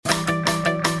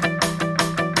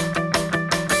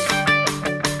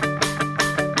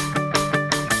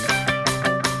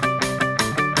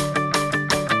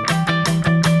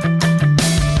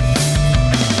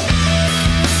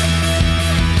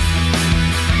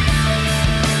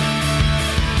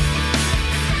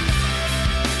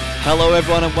Hello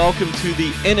everyone and welcome to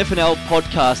the NFNL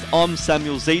podcast. I'm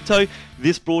Samuel Zito.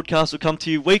 This broadcast will come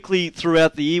to you weekly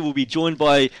throughout the year. We'll be joined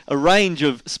by a range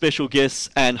of special guests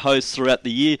and hosts throughout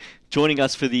the year. Joining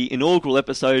us for the inaugural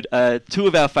episode, two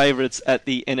of our favourites at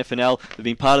the NFNL. They've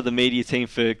been part of the media team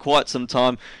for quite some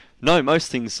time, know most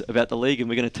things about the league, and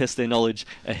we're going to test their knowledge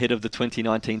ahead of the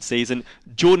 2019 season.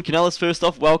 Jordan Canellis, first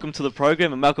off, welcome to the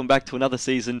program and welcome back to another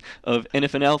season of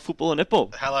NFNL football and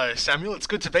netball. Hello, Samuel. It's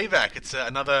good to be back. It's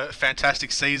another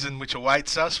fantastic season which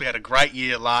awaits us. We had a great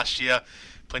year last year.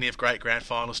 Plenty of great grand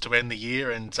finals to end the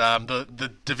year, and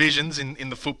the divisions in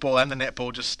the football and the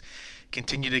netball just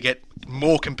continue to get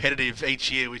more competitive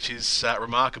each year, which is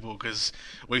remarkable because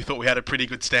we thought we had a pretty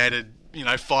good standard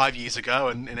 5 years ago,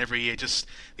 and every year just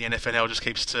the NFNL just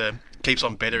keeps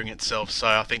on bettering itself. So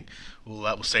I think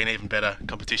we'll see an even better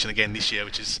competition again this year,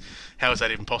 which is, how is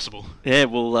that even possible? Yeah,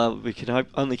 well, we can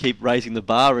only keep raising the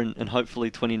bar, and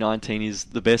hopefully 2019 is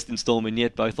the best instalment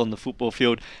yet, both on the football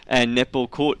field and netball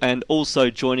court. And also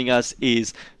joining us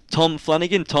is Tom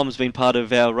Flanagan. Tom's been part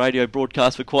of our radio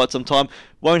broadcast for quite some time.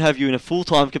 Won't have you in a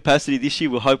full-time capacity this year.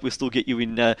 We'll hope we'll still get you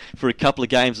in for a couple of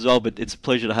games as well, but it's a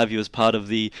pleasure to have you as part of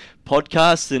the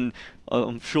podcast. And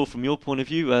I'm sure from your point of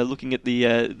view, looking at the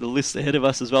list ahead of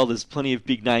us as well, there's plenty of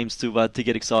big names to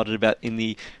get excited about in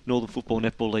the Northern Football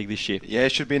Netball League this year. Yeah,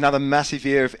 it should be another massive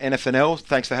year of NFNL.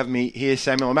 Thanks for having me here,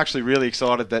 Samuel. I'm actually really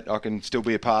excited that I can still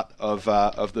be a part of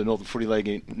the Northern Footy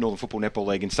League, Northern Football Netball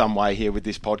League in some way here with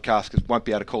this podcast, because I won't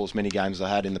be able to call as many games as I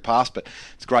had in the past, but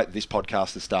it's great that this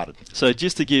podcast has started. So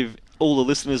just to give all the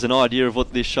listeners an idea of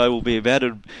what this show will be about,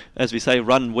 it, as we say,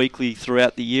 run weekly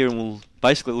throughout the year, and we'll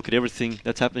basically look at everything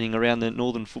that's happening around the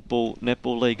Northern Football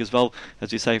Netball League as well,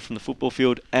 as we say, from the football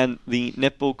field and the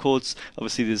netball courts.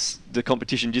 Obviously, the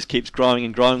competition just keeps growing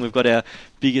and growing. We've got our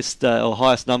biggest or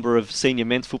highest number of senior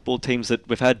men's football teams that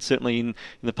we've had certainly in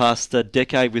the past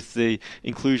decade, with the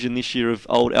inclusion this year of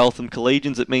old Eltham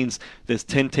Collegians. It means there's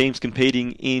 10 teams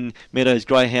competing in Meadows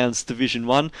Greyhounds Division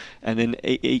 1, and then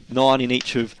 9 in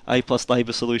each of A+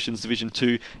 Labour Solutions Division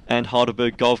 2 and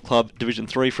Heidelberg Golf Club Division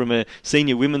 3. From a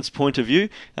senior women's point of view,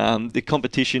 the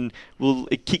competition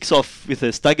it kicks off with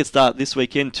a staggered start this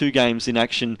weekend. 2 games in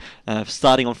action,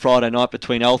 starting on Friday night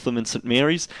between Eltham and St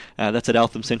Mary's. That's at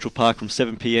Eltham Central Park from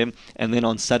 7 p.m, and then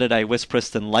on Saturday, West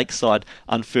Preston Lakeside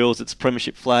unfurls its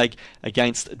premiership flag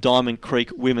against Diamond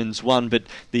Creek Women's 1. But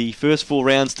the first 4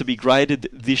 rounds to be graded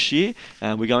this year,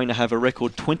 we're going to have a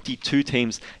record 22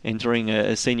 teams entering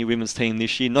a senior women's team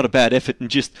this year. Not a bad effort in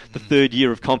just the third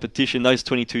year of competition. Those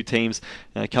 22 teams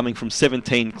coming from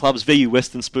 17 clubs. VU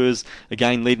Western Spurs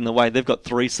again leading the way. They've got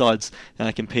 3 sides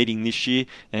competing this year.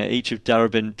 Each of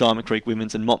Darebin, Diamond Creek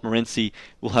Women's and Montmorency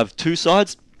will have 2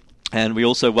 sides. And we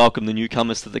also welcome the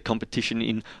newcomers to the competition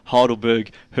in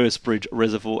Heidelberg, Hurstbridge,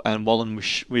 Reservoir and Wallen.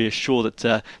 We are sure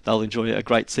that they'll enjoy a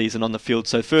great season on the field.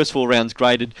 So first 4 rounds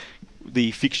graded,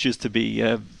 the fixtures to be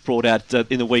brought out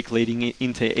in the week leading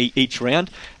into each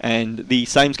round. And the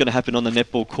same's going to happen on the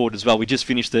netball court as well. We just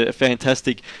finished a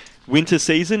fantastic winter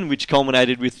season, which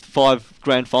culminated with 5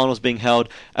 grand finals being held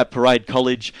at Parade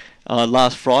College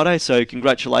last Friday. So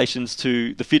congratulations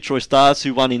to the Fitzroy Stars,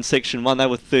 who won in Section 1. They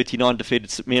were 39, defeated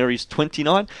St Mary's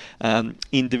 29.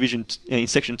 In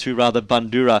Section 2,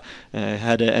 Bundoora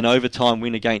had an overtime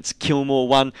win against Kilmore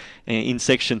 1. In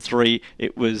Section 3,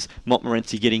 it was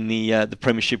Montmorency getting the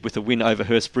premiership with a win over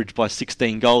Hurstbridge by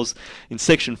 16 goals. In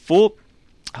Section 4,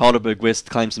 Heidelberg West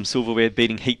claimed some silverware,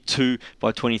 beating Heat 2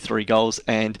 by 23 goals,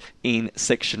 and in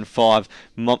Section 5,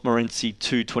 Montmorency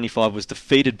 2-25 was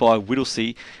defeated by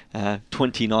Whittlesea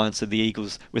 29, so the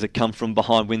Eagles with a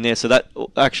come-from-behind win there. So that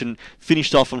action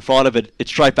finished off on Friday, but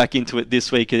it's straight back into it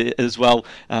this week as well,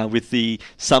 with the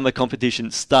summer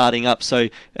competition starting up. So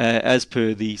as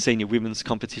per the senior women's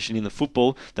competition in the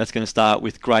football, that's going to start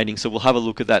with grading. So we'll have a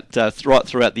look at that right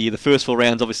throughout the year. The first 4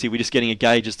 rounds, obviously, we're just getting a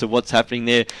gauge as to what's happening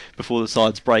there before the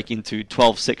sides break into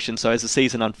 12 sections. So as the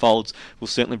season unfolds, we'll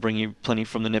certainly bring you plenty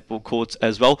from the netball courts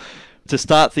as well. To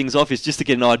start things off is just to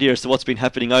get an idea as to what's been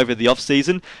happening over the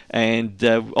off-season, and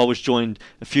I was joined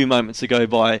a few moments ago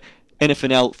by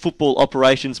NFNL Football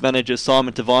Operations Manager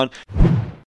Simon Devine.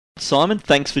 Simon,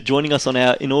 thanks for joining us on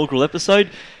our inaugural episode.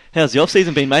 How's the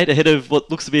off-season been, mate, ahead of what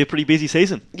looks to be a pretty busy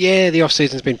season? Yeah, the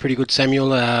off-season's been pretty good,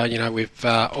 Samuel. We've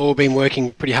all been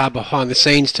working pretty hard behind the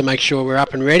scenes to make sure we're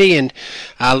up and ready, and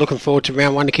looking forward to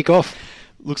round 1 to kick off.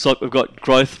 Looks like we've got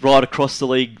growth right across the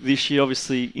league this year,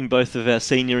 obviously in both of our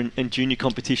senior and junior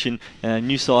competition.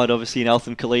 New side, obviously, in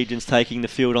Eltham Collegians taking the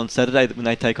field on Saturday when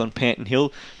they take on Panton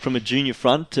Hill. From a junior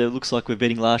front, looks like we're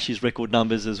beating last year's record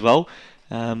numbers as well.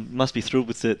 must be thrilled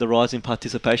with the rise in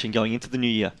participation going into the new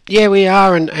year. Yeah, we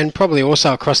are, and probably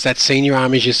also across that senior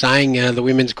arm, as you're saying, the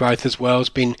women's growth as well has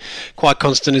been quite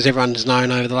constant, as everyone's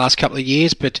known over the last couple of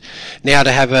years. But now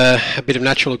to have a bit of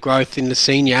natural growth in the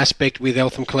senior aspect with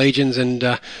Eltham Collegians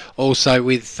and also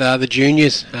with the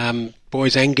juniors,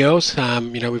 boys and girls.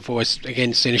 We've always,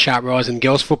 again, seen a sharp rise in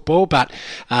girls football, but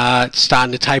it's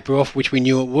starting to taper off, which we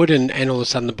knew it would, and all of a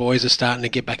sudden the boys are starting to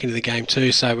get back into the game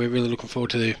too. So we're really looking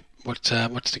forward to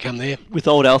what's to come there. With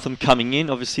Old Eltham coming in,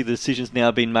 obviously the decision's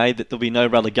now been made that there'll be no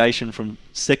relegation from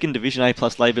second division, A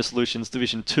plus Labour Solutions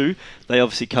Division 2. They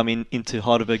obviously come into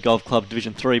Heidelberg Golf Club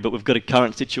Division 3, but we've got a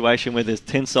current situation where there's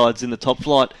 10 sides in the top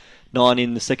flight, 9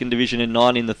 in the second division and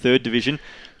 9 in the third division.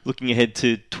 Looking ahead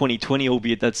to 2020,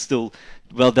 albeit that's still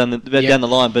well down the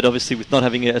line, but obviously with not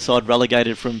having a side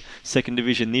relegated from second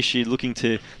division this year, looking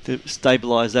to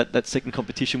stabilise that second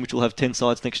competition, which will have 10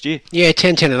 sides next year. Yeah,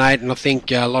 10, 10 and 8, and I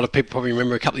think a lot of people probably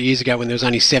remember a couple of years ago when there was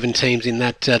only 7 teams in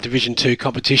that Division 2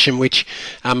 competition, which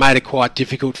made it quite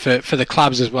difficult for the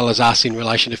clubs as well as us in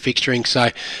relation to fixturing.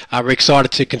 So we're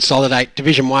excited to consolidate.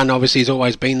 Division 1 obviously has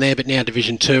always been there, but now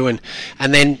Division 2, and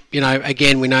then,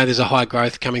 again, we know there's a high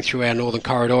growth coming through our northern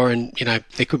corridor, and,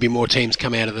 there could be more teams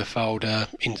come out of the fold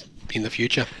in the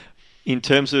future. In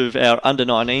terms of our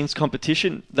under-19s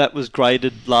competition, that was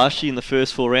graded last year in the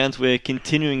first 4 rounds. We're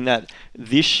continuing that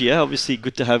this year. Obviously,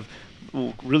 good to have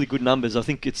really good numbers. I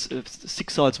think it's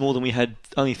 6 sides more than we had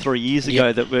only 3 years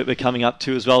ago that we're coming up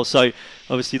to as well. So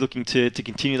obviously looking to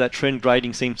continue that trend.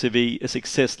 Grading seemed to be a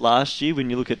success last year when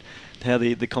you look at how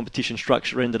the competition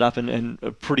structure ended up, and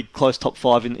a pretty close top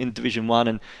 5 in Division 1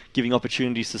 and giving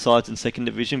opportunities to sides in second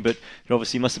division. But you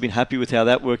obviously must have been happy with how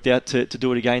that worked out to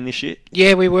do it again this year.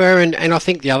 Yeah, we were, and I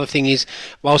think the other thing is,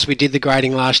 whilst we did the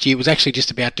grading last year, it was actually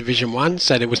just about Division 1,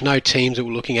 so there was no teams that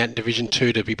were looking at Division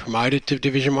 2 to be promoted to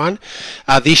Division 1.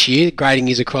 This year, grading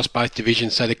is across both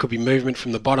divisions, so there could be movement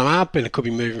from the bottom up and it could be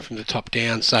movement from the top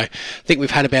down. So I think we've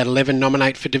had about 11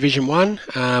 nominate for Division 1.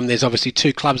 There's obviously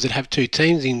 2 clubs that have 2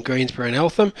 teams in Greensborough and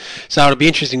Eltham. So it'll be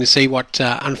interesting to see what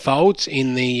unfolds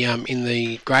in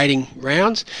the grading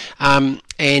rounds,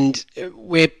 and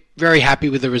we're very happy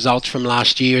with the results from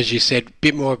last year. As you said, a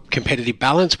bit more competitive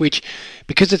balance, which,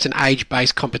 because it's an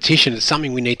age-based competition, it's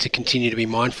something we need to continue to be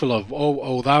mindful of.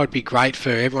 Although it'd be great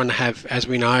for everyone to have, as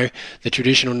we know, the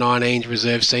traditional 19s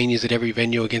reserve seniors at every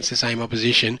venue against the same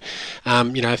opposition.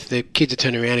 If the kids are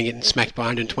turning around and getting smacked by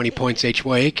 120 points each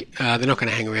week, they're not going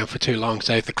to hang around for too long.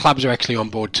 So the clubs are actually on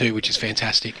board too, which is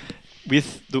fantastic.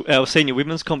 With our senior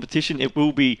women's competition, it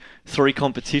will be 3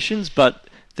 competitions, but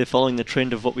they're following the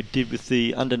trend of what we did with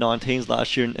the under-19s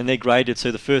last year, and they're graded.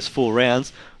 So the first 4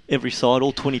 rounds, every side,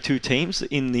 all 22 teams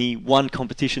in the one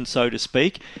competition, so to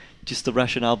speak. Just the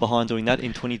rationale behind doing that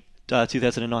in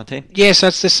 2019. Yes,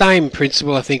 that's the same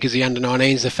principle, I think, as the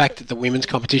under-19s. The fact that the women's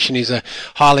competition is a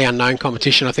highly unknown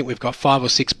competition. I think we've got 5 or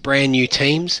 6 brand new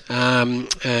teams,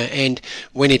 and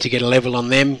we need to get a level on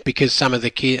them, because some of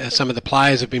the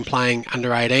players have been playing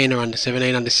under 18 or under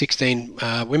 17, under 16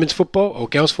 women's football or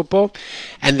girls football,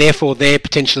 and therefore they're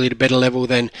potentially at a better level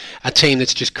than a team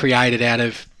that's just created out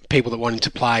of people that wanted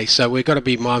to play. So we've got to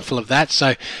be mindful of that.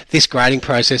 So this grading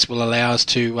process will allow us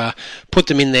to put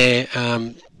them in their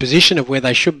position of where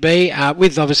they should be,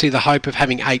 with obviously the hope of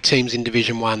having 8 teams in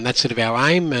Division 1. That's sort of our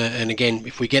aim, and again,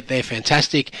 if we get there,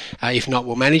 fantastic. If not,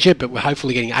 we'll manage it, but we're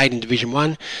hopefully getting 8 in Division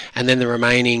 1, and then the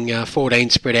remaining 14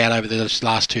 spread out over the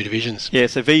last 2 divisions. Yeah,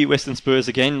 so VU Western Spurs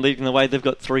again leading the way. They've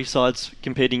got 3 sides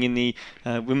competing in the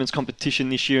women's competition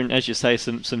this year, and as you say,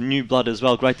 some new blood as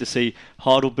well. Great to see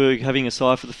Heidelberg having a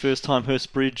side for the first time,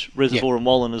 Hurstbridge, Reservoir and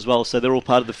Wallen as well, so they're all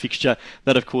part of the fixture.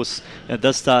 That, of course,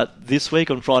 does start this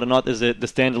week. On Friday night, there's the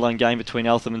standalone game between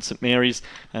Eltham and St Mary's,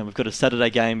 and we've got a Saturday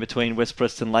game between West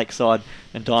Preston Lakeside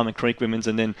and Diamond Creek Women's,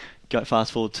 and then go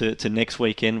fast forward to next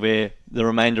weekend where the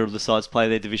remainder of the sides play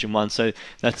their Division 1. So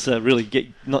that's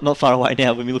really not far away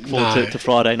now when we look forward to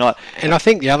Friday night. And I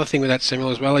think the other thing with that, Samuel,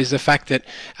 as well, is the fact that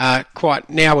quite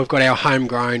now we've got our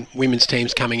homegrown women's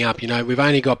teams coming up. We've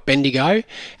only got Bendigo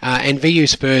and VU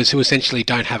Spurs, who essentially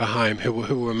don't have a home, who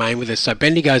will remain with us. So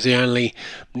Bendigo's the only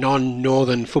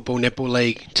non-Northern Football Netball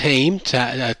League team,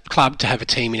 club to have a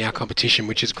team in our competition,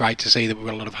 which is great to see that we've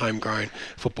got a lot of homegrown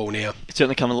football now. It's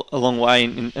certainly come a long way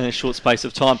in a short space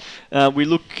of time. We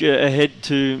look ahead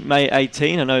to May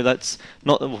 18. I know that's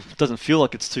it doesn't feel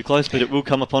like it's too close, but it will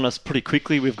come upon us pretty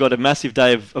quickly. We've got a massive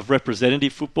day of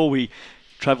representative football. We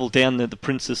travel down the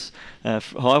Princess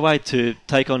Highway to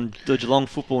take on the Geelong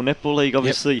Football Netball League.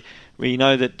 Obviously, We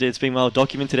know that it's been well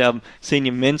documented. Our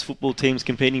senior men's football team's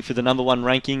competing for the number 1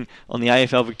 ranking on the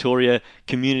AFL Victoria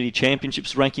Community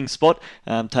Championships ranking spot,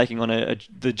 taking on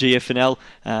the GFNL.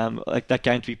 That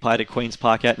game to be played at Queen's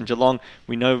Park out in Geelong.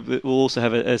 We know that we'll also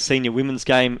have a senior women's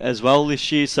game as well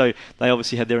this year, so they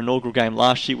obviously had their inaugural game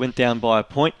last year, went down by a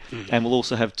point, and we'll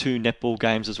also have 2 netball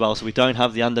games as well. So we don't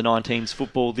have the under-19s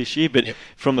football this year, but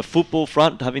from a football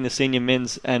front, having the senior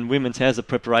men's and women's, how's the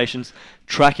preparations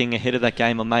tracking ahead of that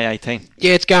game on May 18?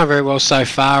 Yeah, it's going very well so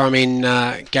far. I mean,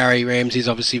 Gary Ramsey is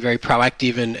obviously very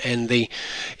proactive, and the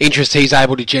interest he's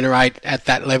able to generate at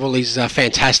that level is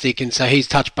fantastic. And so he's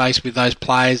touched base with those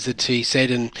players that he said,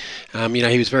 and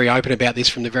he was very open about this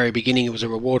from the very beginning. It was a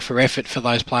reward for effort for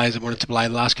those players that wanted to play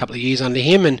the last couple of years under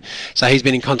him, and so he's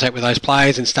been in contact with those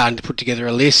players and starting to put together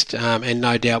a list, and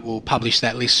no doubt we'll publish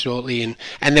that list shortly, and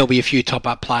there'll be a few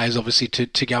top-up players obviously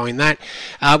to go in that.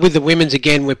 With the women's,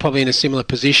 again, we're probably in a similar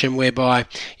position whereby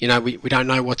we don't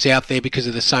know what's out there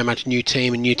because there's so much new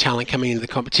team and new talent coming into the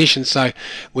competition, so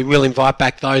we will invite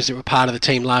back those that were part of the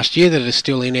team last year that are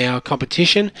still in our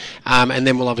competition, and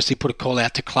then we'll obviously put a call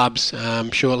out to clubs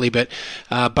shortly, but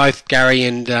both Gary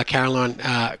and Caroline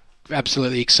are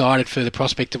absolutely excited for the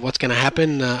prospect of what's going to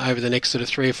happen over the next sort of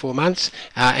 3 or 4 months,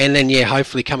 and then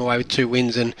hopefully come away with 2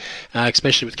 wins, and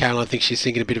especially with Caroline, I think she's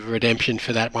thinking a bit of a redemption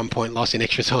for that 1 point loss in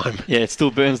extra time. Yeah, it still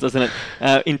burns, doesn't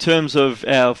it? In terms of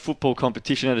our football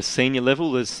competition at a senior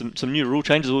level, there's some new rule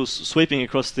changes all sweeping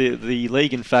across the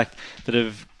league, in fact, that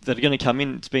are going to come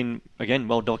in. It's been, again,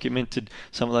 well documented,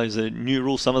 some of those new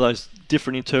rules, some of those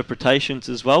different interpretations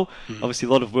as well. Obviously,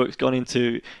 a lot of work's gone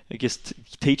into, I guess,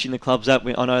 teaching the clubs that.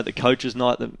 I know at the coaches'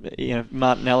 night that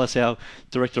Martin Ellis, our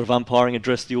director of umpiring,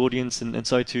 addressed the audience, and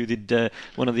so too did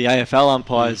one of the AFL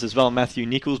umpires as well, Matthew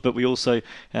Nichols. But we also,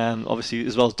 obviously,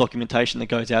 as well as documentation that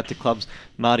goes out to clubs,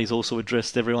 Marty's also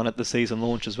addressed everyone at the season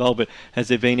launch as well. But has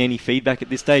there been any feedback at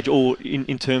this stage, or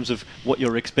in terms of what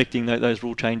you're expecting those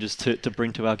rule changes to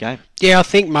bring to our game? Yeah, I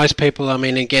think most people, I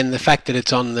mean, again, the fact that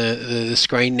it's on the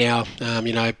screen now,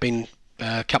 been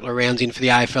a couple of rounds in for the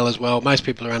AFL as well. Most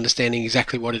people are understanding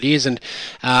exactly what it is, and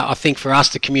I think for us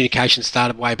the communication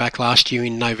started way back last year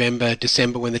in November,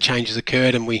 December, when the changes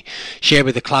occurred, and we shared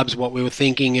with the clubs what we were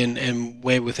thinking and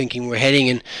where we're thinking we're heading.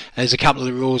 And there's a couple of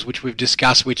the rules which we've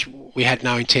discussed which we had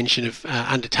no intention of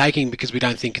undertaking because we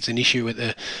don't think it's an issue at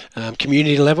the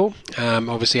community level.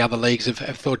 Obviously other leagues have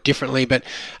thought differently, but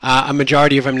a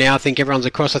majority of them now, I think everyone's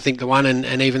across. I think the one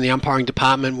and even the umpiring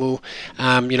department will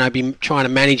be trying to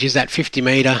manage is that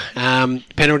 50-metre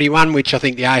penalty one, which I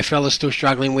think the AFL is still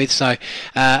struggling with. So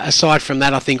aside from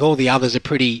that, I think all the others are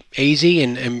pretty easy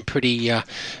and pretty,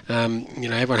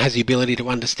 everyone has the ability to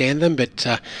understand them. But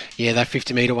that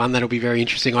 50-metre one, that'll be very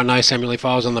interesting. I know, Samuel, if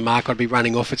I was on the mark, I'd be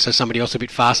running off it so somebody else a bit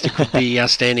faster could be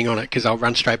standing on it, because I'll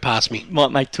run straight past me.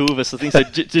 Might make 2 of us, I think. So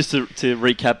just to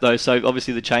recap, though, so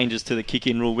obviously the changes to the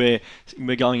kick-in rule, we're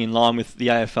going in line with the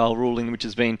AFL ruling, which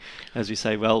has been, as we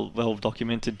say, well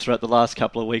documented throughout the last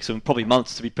couple of weeks, and probably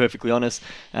months, to be perfectly honest.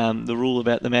 The rule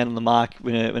about the man on the mark,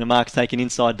 when a mark's taken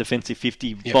inside defensive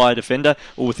 50 by a defender,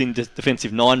 or within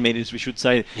defensive 9 metres, we should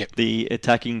say, the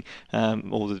attacking,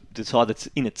 or the side that's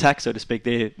in attack, so to speak,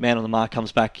 their man on the mark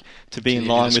comes back to be in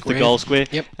line with the goal square.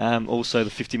 Also the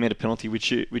 50-metre penalty,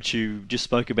 which you just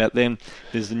spoke about then.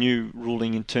 There's the new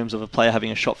ruling in terms of a player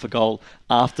having a shot for goal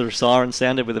after a siren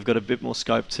sounded, where they've got a bit more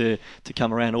scope to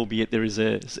come around, albeit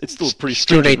it's still a pretty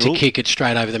still need rule. To kick it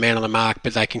straight over the man on the mark,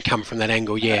 but they can come from that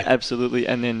angle, absolutely.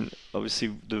 And then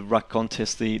obviously the ruck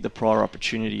contest, the prior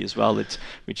opportunity as well,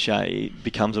 which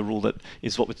becomes a rule that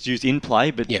is what was used in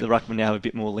play, but the ruckman now have a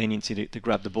bit more leniency to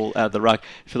grab the ball out of the ruck.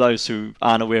 For those who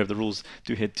aren't aware of the rules,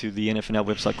 do head to the NFNL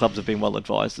website. Clubs have been well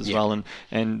advised as well,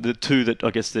 and the 2 that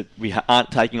I guess that we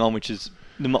aren't taking on, which is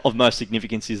of most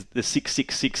significance, is the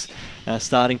 6-6-6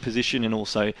 starting position, and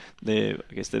also the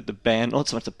ban, not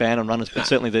so much the ban on runners, but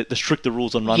certainly the stricter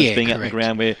rules on runners being out on the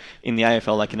ground, where in the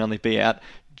AFL they can only be out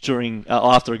during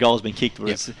after a goal has been kicked,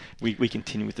 whereas we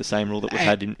continue with the same rule that we've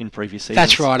had in previous seasons.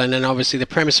 That's right, and then obviously the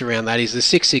premise around that is the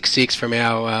 6-6-6 from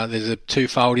our, there's a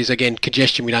twofold, is again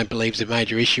congestion we don't believe is a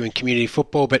major issue in community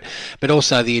football, but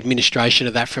also the administration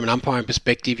of that from an umpiring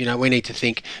perspective. We need to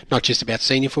think not just about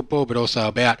senior football, but also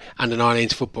about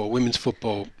under-19s football, women's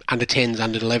football, under-10s,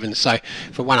 under-11s. So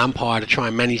for one umpire to try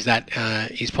and manage that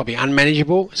is probably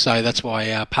unmanageable. So that's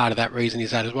why part of that reason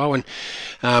is that as well. And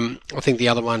I think the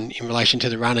other one in relation to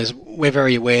the runners, we're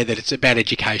very aware that it's about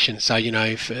education. So,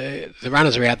 if the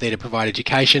runners are out there to provide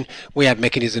education, we have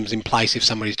mechanisms in place if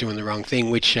somebody's doing the wrong thing,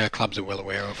 which clubs are well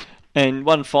aware of. And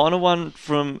one final one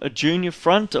from a junior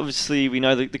front. Obviously, we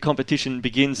know that the competition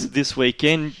begins this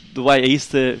weekend. The way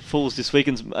Easter falls this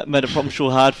weekend's made it, I'm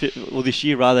sure, hard for, or this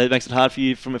year rather, it makes it hard for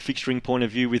you from a fixturing point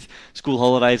of view with school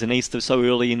holidays and Easter so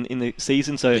early in the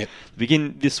season. So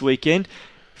begin this weekend.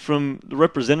 From the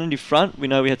representative front, we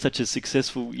know we had such a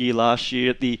successful year last year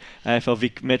at the AFL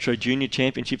Vic Metro Junior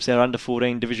Championships, our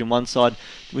under-14 Division 1 side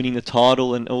winning the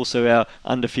title, and also our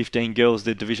under-15 girls,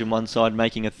 the Division 1 side,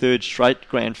 making a third straight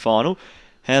grand final.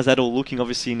 How's that all looking?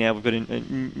 Obviously now we've got a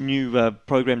new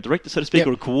program director, so to speak,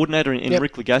 or a coordinator in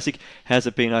Rick Legasic. How's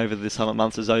it been over the summer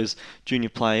months as those junior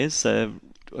players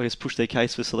I guess push their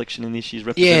case for selection in this year's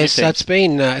representative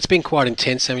team? So it's been quite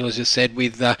intense, Samuel, as just said,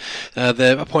 with the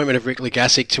appointment of Rick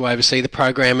Legasic to oversee the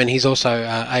program, and he's also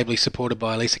ably supported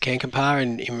by Lisa Kankampar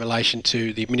in relation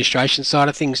to the administration side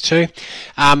of things too.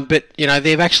 But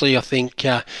they've actually, I think,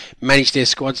 managed their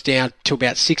squads down to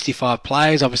about 65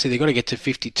 players. Obviously, they've got to get to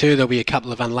 52. There'll be a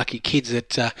couple of unlucky kids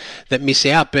that miss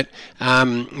out, but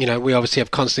we obviously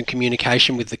have constant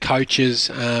communication with the coaches,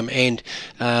 and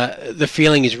the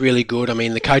feeling is really good. I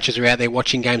mean, the coaches are out there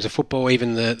watching games of football,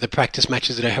 even the practice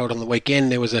matches that are held on the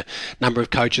weekend. There was a number of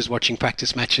coaches watching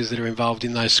practice matches that are involved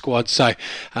in those squads. So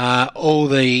all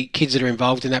the kids that are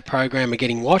involved in that program are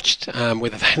getting watched,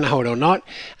 whether they know it or not.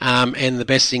 And the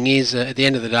best thing is, at the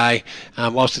end of the day,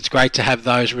 whilst it's great to have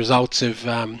those results of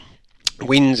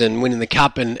wins and winning the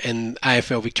cup, and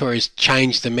AFL Victoria's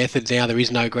changed the method now. There is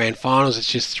no grand finals,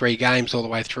 it's just 3 games all the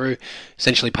way through,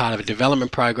 essentially part of a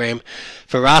development program.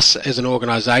 For us as an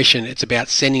organisation, it's about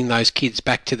sending those kids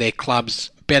back to their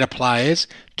clubs, better players,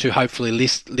 to hopefully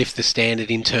lift the standard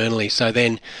internally. So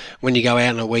then when you go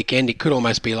out on a weekend, it could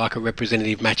almost be like a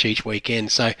representative match each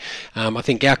weekend. So I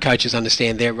think our coaches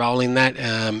understand their role in that,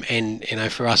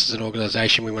 and for us as an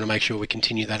organisation, we want to make sure we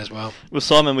continue that as well. Well,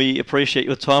 Simon, we appreciate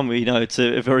your time. We know it's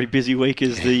a very busy week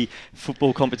as the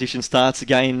football competition starts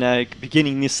again,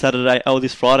 beginning this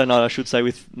Friday night, I should say,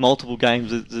 with multiple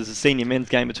games. There's a senior men's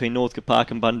game between Northcote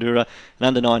Park and Bundoora, an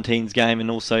under-19s game,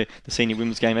 and also the senior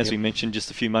women's game, as we mentioned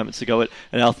just a few moments ago, at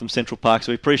Eltham Central Park.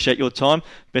 So we appreciate your time.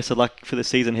 Best of luck for the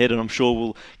season ahead, and I'm sure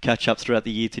we'll catch up throughout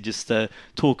the year to just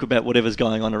talk about whatever's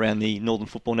going on around the Northern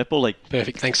Football Netball League.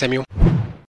 Perfect. Thanks, Samuel.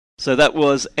 So that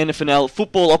was NFNL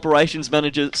Football Operations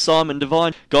Manager Simon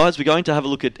Devine. Guys, we're going to have a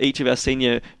look at each of our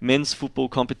senior men's football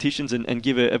competitions and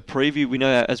give a preview. We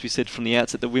know, as we said from the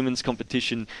outset, the women's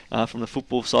competition from the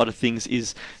football side of things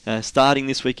is starting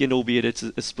this weekend, albeit it's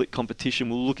a split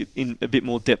competition. We'll look at in a bit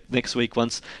more depth next week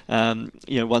once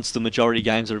the majority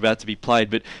games are about to be played.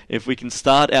 But if we can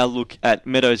start our look at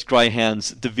Meadows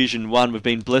Greyhounds Division 1, we've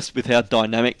been blessed with how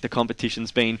dynamic the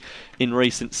competition's been in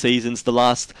recent seasons.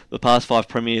 The past 5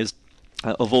 premiers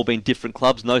have all been different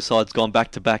clubs. No side's gone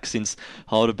back-to-back since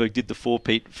Heidelberg did the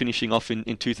four-peat, finishing off in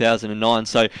 2009.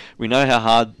 So we know how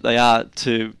hard they are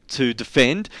to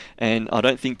defend, and I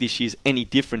don't think this year's any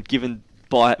different given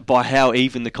by how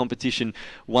even the competition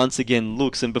once again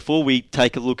looks. And before we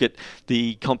take a look at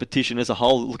the competition as a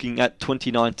whole, looking at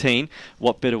 2019,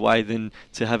 what better way than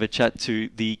to have a chat to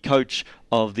the coach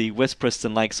of the West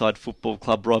Preston Lakeside Football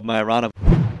Club, Rob Majorana.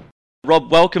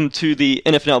 Rob, welcome to the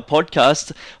NFNL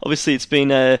podcast. Obviously, it's been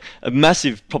a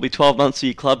massive, probably 12 months for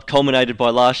your club, culminated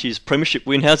by last year's premiership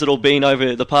win. How's it all been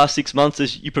over the past 6 months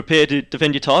as you prepare to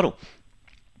defend your title?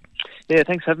 Yeah,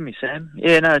 thanks for having me, Sam.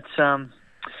 Yeah, no,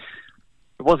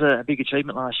 it was a big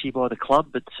achievement last year by the club,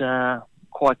 but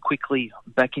quite quickly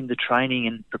back into training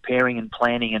and preparing and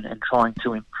planning and trying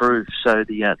to improve. So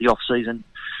the off-season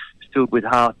is filled with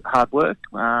hard work,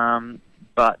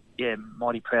 but yeah,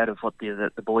 mighty proud of what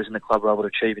the boys in the club were able to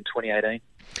achieve in 2018.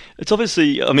 It's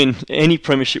obviously, I mean, any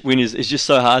premiership win is just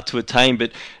so hard to attain,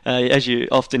 but as you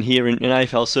often hear in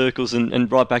AFL circles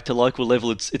and right back to local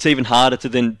level, it's even harder to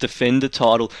then defend the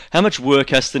title. How much work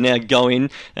has to now go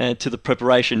in to the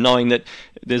preparation, knowing that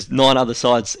there's 9 other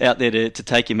sides out there to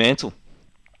take your mantle?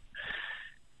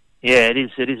 Yeah, it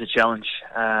is a challenge.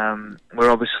 We're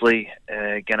obviously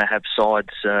going to have sides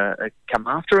come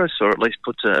after us, or at least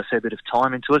put a fair bit of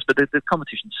time into us, but the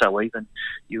competition's so even,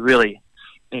 you really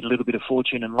need a little bit of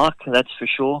fortune and luck, that's for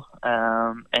sure,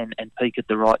 and peak at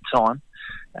the right time.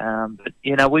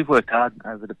 But we've worked hard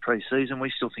over the pre-season. We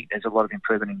still think there's a lot of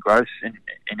improvement and growth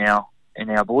in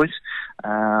our boys.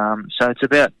 So it's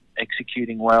about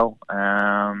executing well,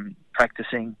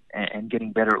 practicing and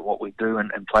getting better at what we do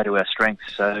and play to our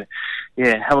strengths. So,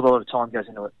 yeah, hell of a lot of time goes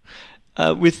into it.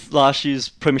 With last year's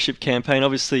premiership campaign,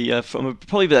 obviously from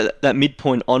probably that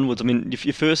midpoint onwards, I mean, if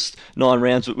your first 9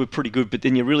 rounds were pretty good, but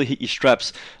then you really hit your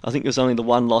straps. I think there was only the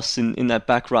one loss in that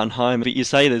back run home. But you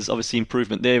say there's obviously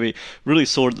improvement there. We really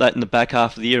saw that in the back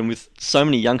half of the year, and with so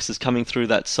many youngsters coming through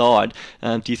that side,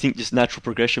 do you think just natural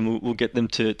progression will get them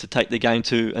to take their game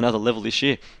to another level this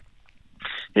year?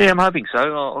 Yeah, I'm hoping so.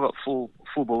 I've got full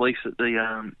belief that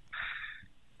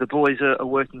the boys are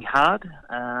working hard.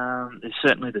 There's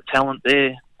certainly the talent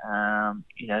there.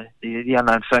 The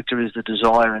unknown factor is the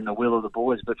desire and the will of the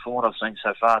boys. But from what I've seen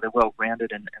so far, they're well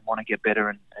grounded and want to get better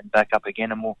and back up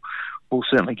again. And we'll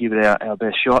certainly give it our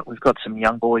best shot. We've got some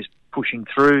young boys pushing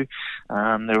through.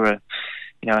 There were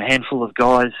a handful of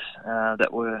guys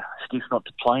that were stiff not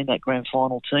to play in that grand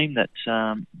final team that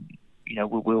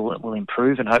will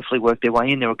improve and hopefully work their way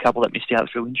in. There were a couple that missed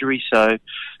out through injury, so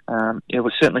there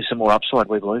was certainly some more upside,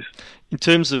 we believe. In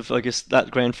terms of, I guess,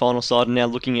 that grand final side, and now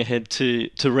looking ahead to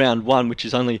round 1, which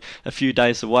is only a few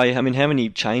days away, I mean, how many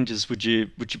changes would you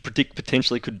predict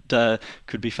potentially could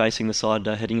be facing the side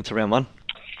heading into round 1?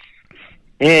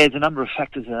 Yeah, there's a number of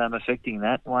factors affecting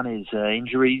that. One is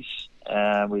injuries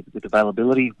with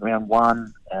availability, round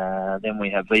 1. Then we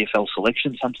have VFL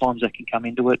selection sometimes that can come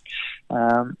into it.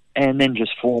 And then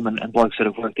just form and blokes that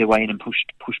have worked their way in and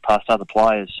pushed past other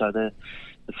players. So the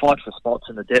fight for spots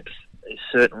and the depth is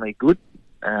certainly good.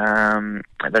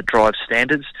 That drives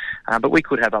standards. But we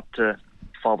could have up to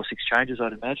 5 or 6 changes,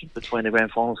 I'd imagine, between the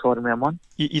grand final side and round 1.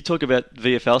 You talk about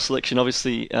VFL selection.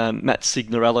 Obviously, Matt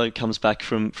Signorello comes back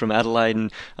from Adelaide,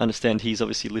 and I understand he's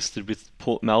obviously listed with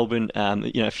Port Melbourne.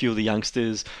 A few of the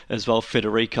youngsters as well,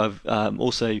 Federico,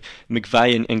 also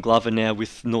McVeigh and Glover now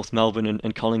with North Melbourne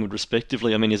and Collingwood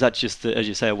respectively. I mean, is that just, as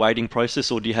you say, a waiting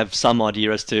process, or do you have some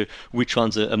idea as to which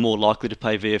ones are more likely to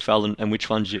play VFL and which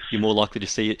ones you're more likely to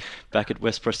see back at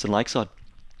West Preston Lakeside?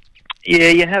 Yeah,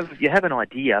 you have an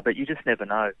idea, but you just never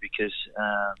know because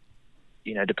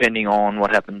depending on what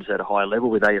happens at a higher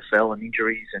level with AFL and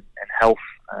injuries and health,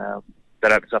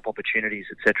 that opens up opportunities,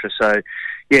 etc. So,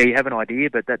 yeah, you have an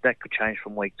idea, but that could change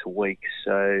from week to week.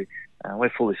 So we're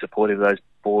fully supportive of those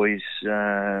boys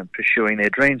pursuing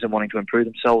their dreams and wanting to improve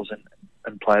themselves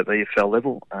and play at VFL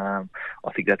level. I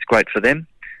think that's great for them.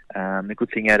 The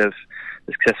good thing out of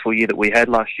the successful year that we had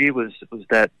last year was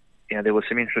that there was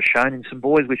some interest shown in some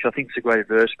boys, which I think is a great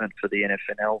advertisement for the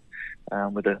NFNL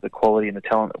with the quality and the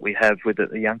talent that we have with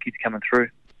the young kids coming through.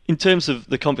 In terms of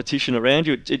the competition around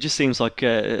you, it just seems like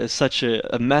such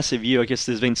a massive year. I guess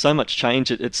there's been so much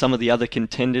change at some of the other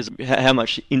contenders. How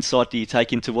much insight do you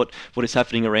take into what is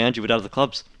happening around you with other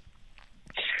clubs?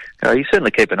 You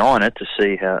certainly keep an eye on it to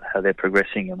see how they're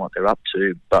progressing and what they're up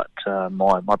to. But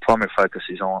my primary focus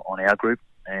is on our group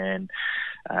and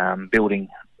building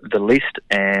the list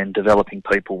and developing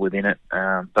people within it.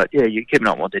 But yeah, you keep an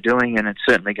eye on what they're doing, and it's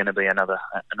certainly going to be another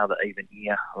even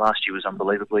year. Last year was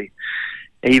unbelievably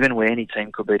even, where any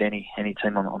team could beat any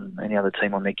team on any other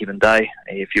team on their given day.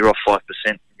 If you're off 5% at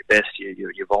your best,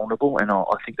 you're vulnerable, and I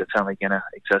think that's only going to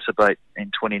exacerbate in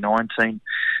 2019,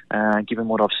 given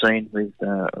what I've seen with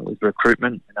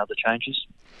recruitment and other changes.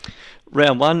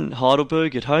 Round 1,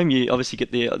 Heidelberg at home. You obviously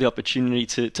get the opportunity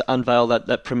to unveil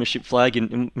that premiership flag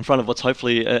in front of what's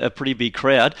hopefully a pretty big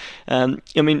crowd. I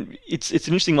mean, it's an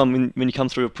interesting one when you come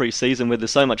through a pre-season where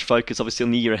there's so much focus obviously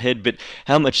on the year ahead, but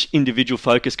how much individual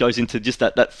focus goes into just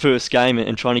that first game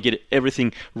and trying to get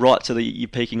everything right so that you're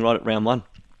peaking right at round 1.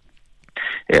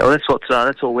 Yeah, well,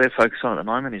 that's all we're focused on at the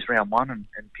moment is round 1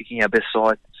 and picking our best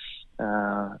side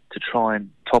to try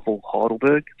and topple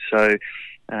Heidelberg. So.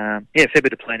 A fair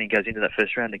bit of planning goes into that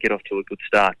first round to get off to a good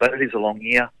start. But it is a long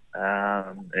year.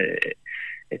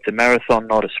 It's a marathon,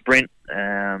 not a sprint.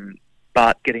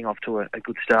 But getting off to a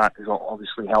good start is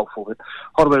obviously helpful. But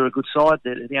Heidelberg are a good side.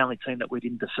 They're the only team that we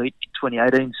didn't defeat in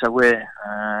 2018. So we're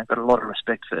got a lot of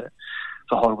respect for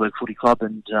Heidelberg Footy Club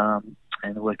and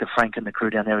the work that Frank and the crew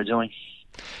down there are doing.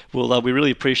 Well, we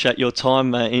really appreciate your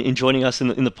time in joining us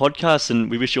in the podcast,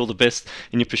 and we wish you all the best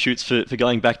in your pursuits for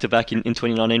going back-to-back in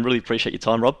 2019. Really appreciate your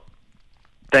time, Rob.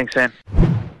 Thanks, Sam.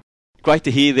 Great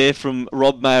to hear there from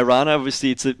Rob Majorana.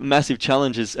 Obviously, it's a massive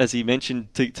challenge, as he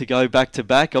mentioned, to go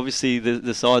back-to-back. Obviously,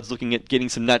 the side's looking at getting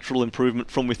some natural improvement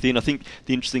from within. I think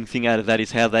the interesting thing out of that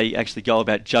is how they actually go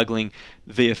about juggling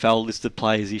VFL-listed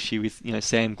players issue with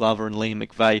Sam Glover and Liam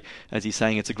McVeigh. As he's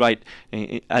saying, it's a great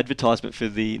advertisement for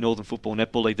the Northern Football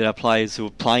Netball League that our players who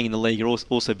are playing in the league are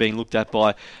also being looked at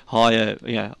by higher,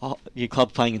 your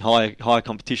club playing in higher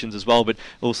competitions as well, but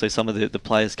also some of the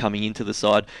players coming into the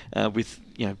side with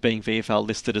being VFL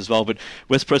listed as well. But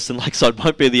West Preston Lakeside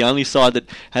won't be the only side that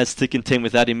has to contend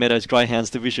with Adam Meadows Greyhounds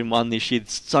Division 1 this year.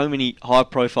 So many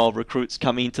high-profile recruits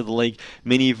coming into the league,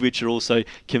 many of which are also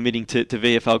committing to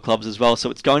VFL clubs as well. So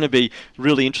it's going to be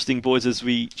really interesting, boys, as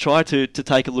we try to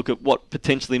take a look at what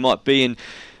potentially might be. And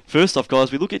first off,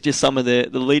 guys, we look at just some of the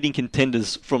leading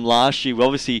contenders from last year.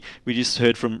 Obviously, we just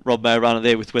heard from Rob Mayorana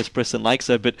there with West Preston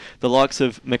Lakeside, but the likes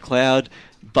of McLeod,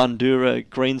 Bundoora,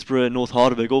 Greensboro, North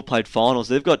Heidelberg all played finals.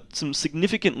 They've got some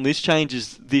significant list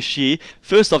changes this year.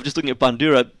 First off, just looking at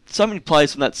Bundoora, so many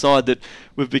players from that side that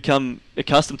we've become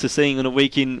accustomed to seeing on a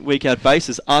week-in, week-out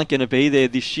basis aren't going to be there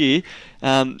this year.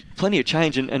 Plenty of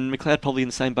change, and McLeod probably in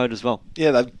the same boat as well.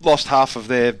 Yeah, they've lost half of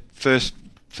their first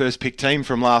pick team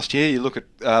from last year. You look at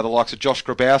the likes of Josh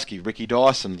Grabowski, Ricky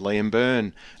Dyson, Liam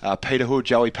Byrne, Peter Hood,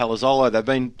 Joey Palazzolo. They've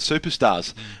been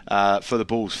superstars for the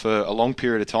Bulls for a long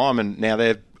period of time, and now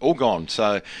they're all gone.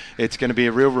 So it's going to be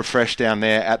a real refresh down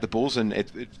there at the Bulls, and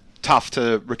it's tough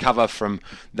to recover from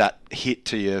that hit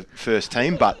to your first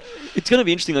team. But it's going to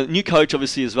be interesting. The new coach,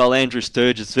 obviously, as well, Andrew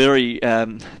Sturgis, very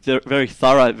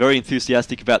thorough, very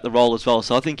enthusiastic about the role as well.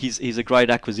 So I think he's a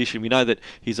great acquisition. We know that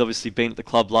he's obviously been at the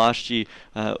club last year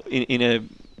in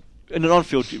an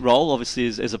on-field role, obviously,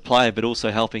 as a player, but also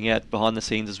helping out behind the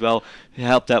scenes as well. He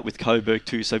helped out with Coburg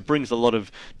too, so brings a lot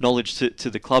of knowledge to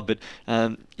the club. But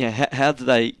how do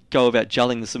they go about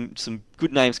gelling? There's some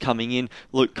good names coming in.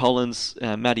 Luke Collins,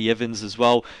 Matty Evans as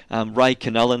well. Ray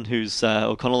Connellan, who's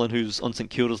on St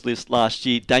Kilda's list last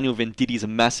year. Daniel Venditti's a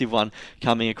massive one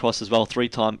coming across as well.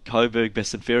 3-time Coburg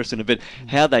best and fairest winner. But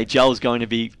how they gel is going to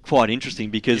be quite interesting,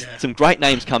 because some great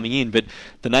names coming in, but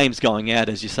the names going out,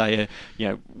 as you say,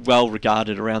 are well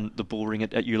regarded around the bull ring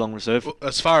at Geelong Reserve. Well,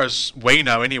 as far as we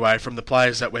know, anyway, from the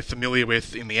players that we're familiar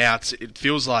with in the outs, it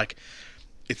feels like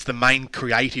it's the main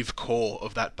creative core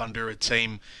of that Bundoora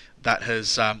team that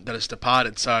has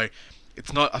departed. So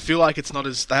it's not. I feel like it's not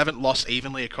as they haven't lost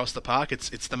evenly across the park.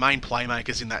 It's the main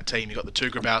playmakers in that team. You've got the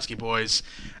two Grabowski boys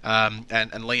and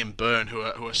Liam Byrne, who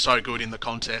are so good in the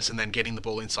contest and then getting the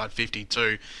ball inside 50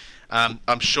 too.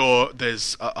 I'm sure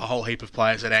there's a whole heap of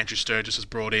players that Andrew Sturgis has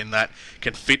brought in that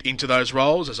can fit into those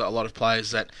roles. There's a lot of players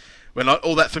that we're not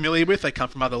all that familiar with. They come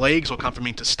from other leagues or come from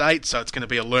interstate, so it's going to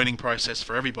be a learning process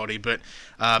for everybody. But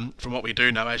from what we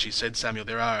do know, as you said, Samuel,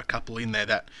 there are a couple in there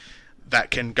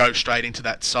that can go straight into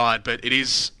that side. But it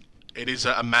is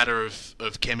a matter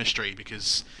of chemistry,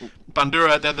 because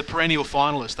Bundoora, they're the perennial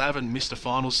finalists. They haven't missed a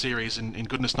final series in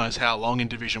goodness knows how long in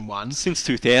Division 1. Since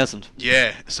 2000.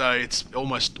 Yeah, so it's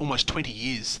almost 20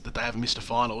 years that they haven't missed a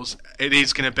finals. It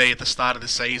is going to be at the start of the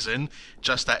season,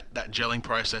 just that gelling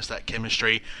process, that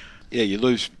chemistry. Yeah, you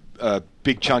lose a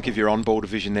big chunk of your on-ball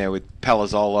division there with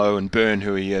Palazzolo and Byrne,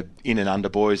 who are your in and under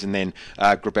boys, and then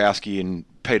Grabowski and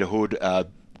Peter Hood,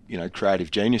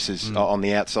 creative geniuses on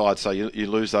the outside. So you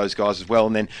lose those guys as well.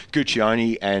 And then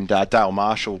Guccione and Dale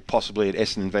Marshall possibly at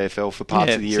Essendon VFL for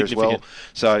parts of the year as well.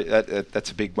 So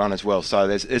that's a big one as well. So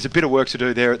there's a bit of work to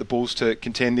do there at the Bulls to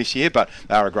contend this year, but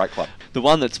they are a great club. The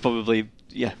one that's probably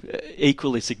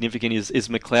equally significant is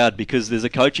McLeod, because there's a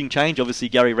coaching change. Obviously,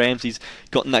 Gary Ramsey's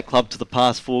gotten that club to the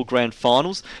past 4 grand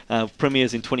finals,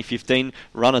 premiers in 2015,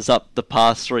 runners-up the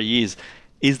past 3 years.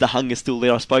 Is the hunger still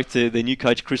there? I spoke to their new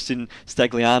coach, Christian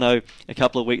Stagliano, a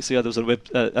couple of weeks ago. There was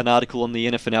an article on the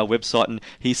NFNL website, and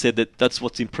he said that that's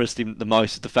what's impressed him the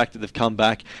most, the fact that they've come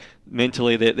back.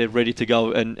 Mentally, they're ready to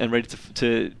go and ready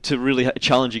to really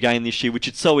challenge again this year, which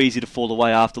it's so easy to fall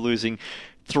away after losing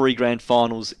 3 grand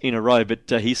finals in a row. But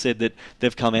he said that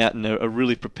they've come out and are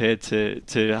really prepared to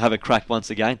have a crack once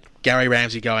again. Gary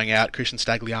Ramsey going out, Christian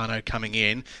Stagliano coming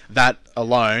in, that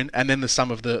alone, and then the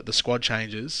sum of the squad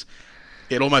changes.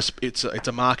 It's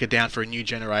a marker down for a new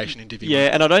generation in Division 1.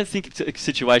 Yeah, and I don't think it's a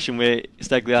situation where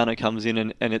Stagliano comes in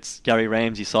and it's Gary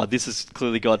Ramsey's side. This has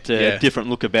clearly got a different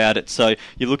look about it. So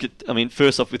you look at,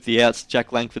 first off with the outs,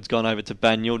 Jack Langford's gone over to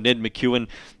Banyule, Ned McEwen,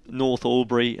 North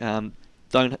Albury. I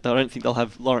don't think they'll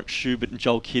have Lawrence Schubert and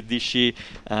Joel Kidd this year.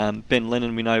 Ben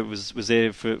Lennon, we know, was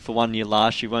there for 1 year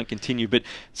last year, won't continue. But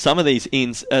some of these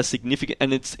ins are significant,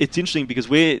 and it's interesting because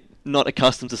we're not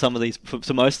accustomed to some of these.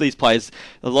 So most of these players,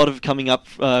 a lot of coming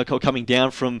down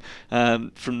from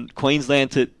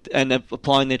Queensland and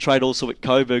applying their trade also at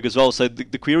Coburg as well. So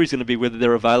the query is going to be whether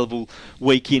they're available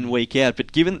week in, week out.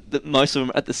 But given that most of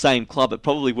them are at the same club, it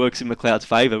probably works in McLeod's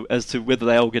favour as to whether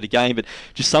they all get a game. But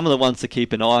just some of the ones to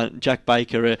keep an eye on: Jack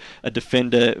Baker, a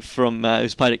defender from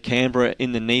who's played at Canberra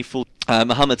in the NEAFL.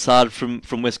 Mohammed Saad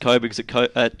from West Coburg is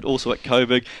also at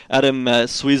Coburg. Adam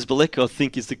Swizbalek, I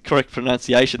think is the correct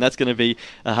pronunciation. That's going to be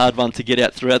a hard one to get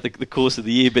out throughout the course of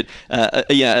the year. But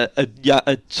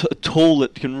a tool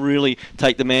that can really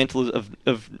take the mantle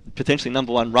of potentially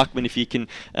number one ruckman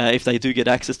if they do get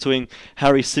access to him.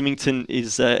 Harry Symington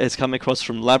has come across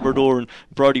from Labrador, and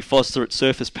Brodie Foster at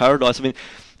Surfers Paradise. I mean,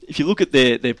 if you look at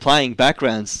their playing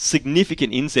backgrounds,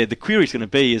 significant ins there. The query is going to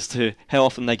be as to how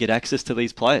often they get access to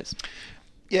these players.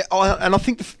 Yeah, and I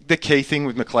think the key thing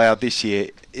with McLeod this year,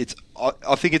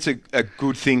 I think it's a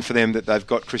good thing for them that they've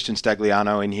got Christian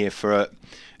Stagliano in here for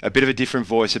a bit of a different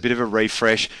voice, a bit of a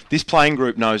refresh. This playing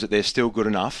group knows that they're still good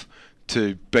enough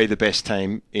to be the best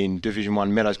team in Division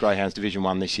 1, Meadows Greyhounds Division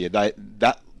 1 this year.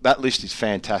 That list is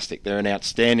fantastic. They're an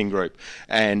outstanding group,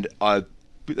 and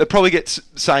they probably get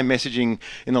the same messaging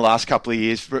in the last couple of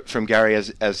years from Gary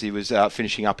as he was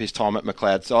finishing up his time at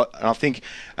McLeod. So I think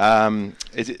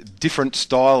it's a different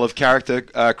style of character.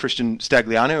 Christian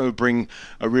Stagliano will bring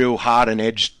a real heart and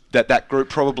edge that group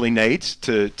probably needs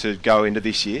to go into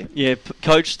this year. Yeah,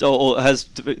 coached or has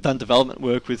done development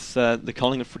work with the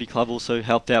Collingwood Footy Club, also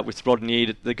helped out with Rodney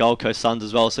at the Gold Coast Suns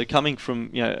as well. So coming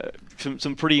from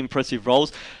some pretty impressive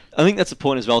roles. I think that's the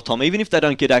point as well, Tom. Even if they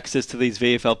don't get access to these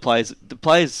VFL players, the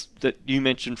players that you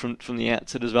mentioned from the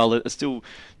outset as well are still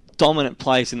dominant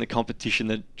players in the competition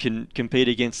that can compete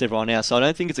against everyone else. So I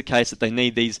don't think it's a case that they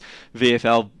need these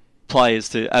VFL players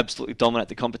to absolutely dominate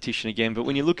the competition again. But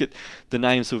when you look at the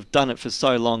names who have done it for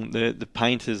so long, the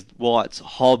Painters, Whites,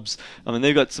 Hobbs, I mean,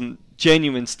 they've got some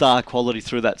genuine star quality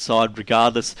through that side,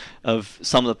 regardless of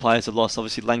some of the players have lost.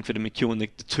 Obviously, Langford and McEwen, the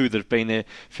two that have been there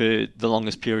for the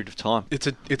longest period of time. I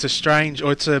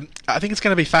think it's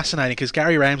going to be fascinating because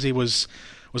Gary Ramsey was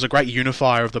a great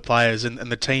unifier of the players and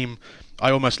the team. I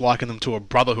almost liken them to a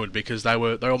brotherhood because they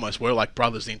almost were like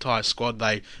brothers. The entire squad,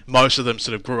 most of them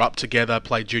sort of grew up together,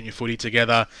 played junior footy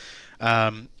together.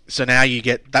 So now you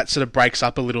get that sort of breaks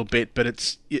up a little bit,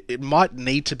 but it might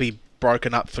need to be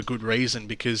broken up for good reason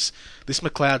because this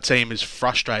McLeod team is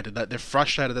frustrated. They're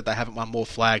frustrated that they haven't won more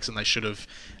flags than they should have,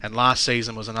 and last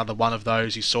season was another one of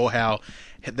those. You saw how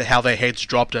their heads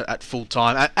dropped at full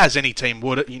time, as any team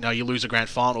would. You lose a grand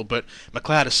final, but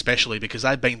McLeod especially because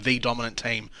they've been the dominant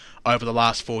team over the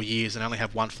last 4 years and only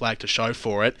have one flag to show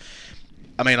for it.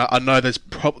 I mean, I know there's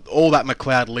all that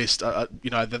McLeod list.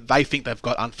 That they think they've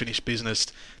got unfinished business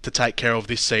to take care of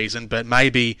this season, but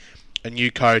maybe a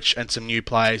new coach and some new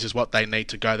players is what they need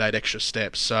to go that extra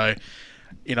step. So,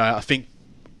 I think,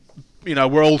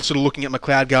 we're all sort of looking at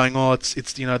McLeod going,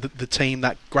 it's the team,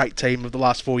 that great team of the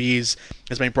last 4 years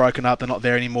has been broken up. They're not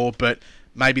there anymore, but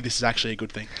maybe this is actually a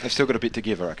good thing. They've still got a bit to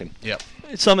give, I reckon. Yeah.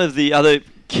 Some of the other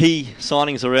key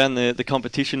signings around the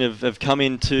competition have come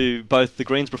into both the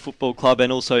Greensborough Football Club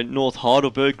and also North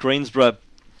Heidelberg. Greensborough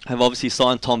have obviously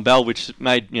signed Tom Bell, which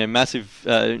made massive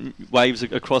waves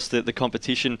across the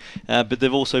competition, but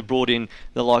they've also brought in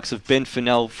the likes of Ben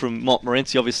Fennell from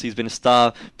Montmorency. Obviously he's been a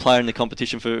star player in the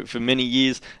competition for many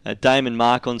years. Damon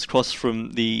Marcon's crossed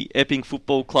from the Epping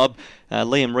Football Club.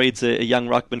 Liam Reed's a young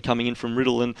ruckman coming in from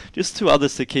Riddle, and just two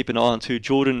others to keep an eye on too.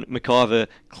 Jordan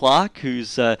McIver-Clark,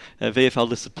 who's a VFL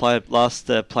listed player, last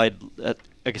played at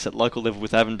local level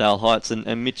with Avondale Heights,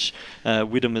 and Mitch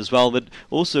Whittam as well. But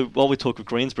also, while we talk of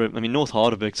Greensborough, I mean, North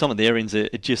Heidelberg, some of their ends are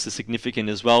just as significant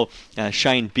as well.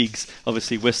 Shane Biggs,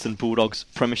 obviously Western Bulldogs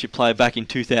premiership player back in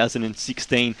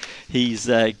 2016. He's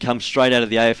come straight out of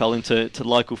the AFL into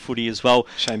local footy as well.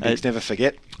 Shane Biggs, never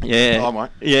forget. Yeah, oh,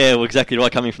 mate. Yeah, well, exactly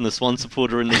right, coming from the Swan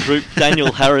supporter in the group.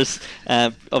 Daniel Harris,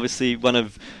 obviously one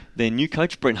of their new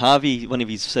coach, Brent Harvey, one of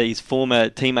his former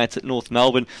teammates at North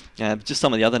Melbourne. Just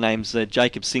some of the other names,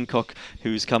 Jacob Sincock,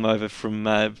 who's come over from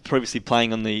previously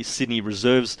playing on the Sydney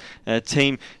Reserves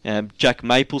team. Jack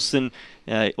Mapleson,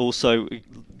 also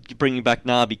bringing back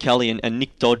Nabi Kelly, and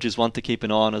Nick Dodge is one to keep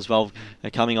an eye on as well,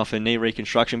 coming off a knee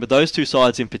reconstruction. But those two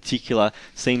sides in particular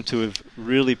seem to have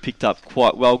really picked up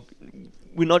quite well.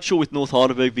 We're not sure with North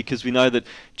Heidelberg because we know that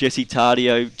Jesse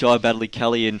Tardio, Jai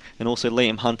Baddeley-Kelly and also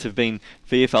Liam Hunt have been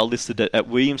VFL listed at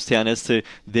Williamstown as to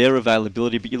their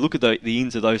availability. But you look at the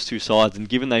ins of those two sides, and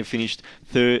given they've finished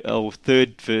third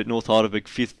for North Heidelberg,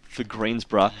 fifth for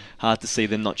Greensborough, hard to see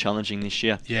them not challenging this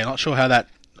year. Yeah, not sure how that...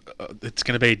 it's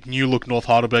going to be new look North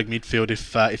Heidelberg midfield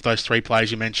if those three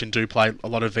players you mentioned do play a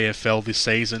lot of VFL this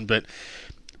season, but...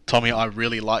 Tommy, I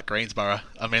really like Greensborough.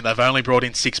 I mean, they've only brought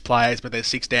in 6 players, but they're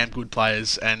 6 damn good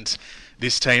players. And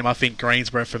this team, I think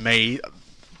Greensborough, for me,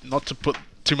 not to put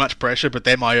too much pressure, but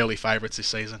they're my early favourites this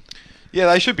season.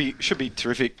 Yeah, they should be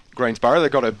terrific, Greensborough.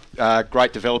 They've got a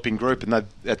great developing group, and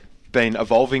they've been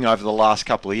evolving over the last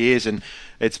couple of years, and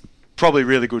it's probably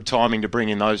really good timing to bring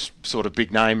in those sort of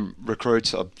big name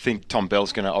recruits. I think Tom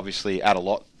Bell's going to obviously add a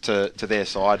lot to their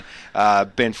side.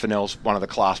 Ben Fennell's one of the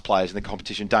class players in the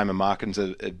competition. Damon Markin's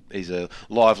he's a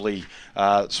lively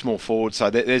small forward. So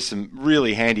there's some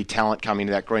really handy talent coming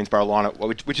into that Greensboro lineup,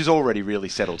 which is already really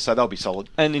settled. So they'll be solid.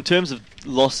 And in terms of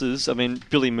losses, I mean,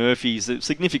 Billy Murphy's a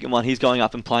significant one. He's going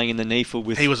up and playing in the NEFL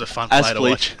with. He was a fun player to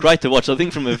watch. Great to watch. I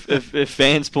think from a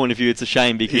fan's point of view, it's a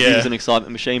shame because he was an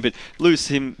excitement machine. But lose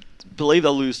him. Believe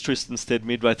they'll lose Tristan Stead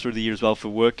midway through the year as well for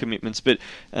work commitments, but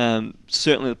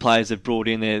certainly the players they've brought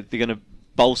in there, they're going to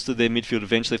bolster their midfield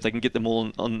eventually if they can get them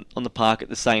all on the park at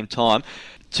the same time.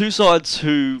 Two sides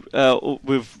who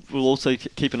we'll also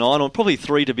keep an eye on, probably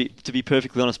three to be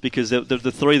perfectly honest, because they're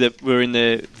the three that were in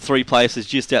the three places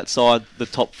just outside the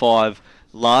top five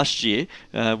last year.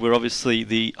 We're obviously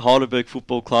the Heidelberg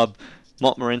Football Club,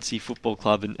 Montmorency Football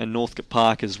Club and Northcote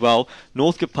Park as well.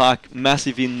 Northcote Park,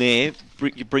 massive in there,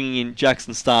 bringing in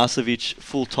Jackson Starcevich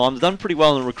full-time. They've done pretty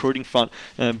well on the recruiting front,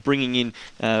 bringing in,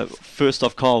 first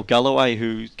off, Kyle Galloway,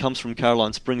 who comes from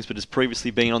Caroline Springs but has previously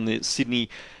been on the Sydney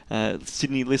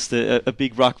list, a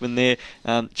big ruckman there.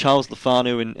 Charles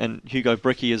Lafanu and Hugo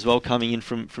Brecky as well coming in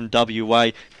from WA.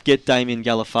 Get Damien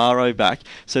Galafaro back.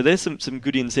 So there's some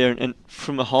good ins there. And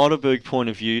from a Heidelberg point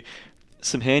of view,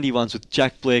 some handy ones with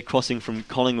Jack Blair crossing from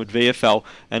Collingwood VFL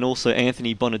and also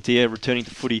Anthony Bonadia returning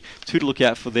to footy. Two to look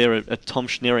out for there are Tom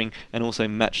Schneering and also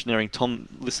Matt Schneering. Tom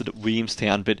listed at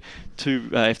Williamstown, but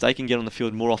two, if they can get on the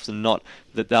field more often than not,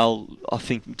 that they'll, I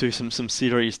think, do some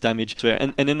serious damage to it.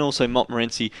 And then also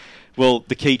Montmorency, well,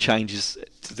 the key changes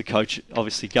to the coach,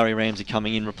 obviously Gary Ramsey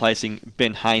coming in, replacing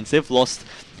Ben Haynes. They've lost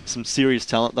some serious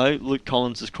talent though. Luke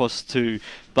Collins has crossed to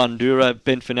Bundoora,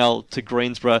 Ben Fennell to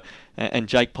Greensboro, and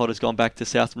Jake Potter's gone back to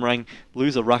South Morang.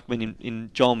 Lose a ruckman in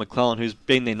Joel McClellan, who's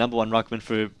been their number one ruckman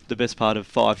for the best part of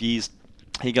 5 years.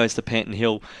 He goes to Panton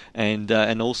Hill, and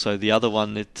also the other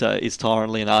one that is Tyron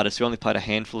Leonardis, who only played a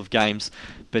handful of games,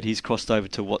 but he's crossed over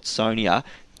to Watsonia.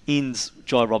 Inns,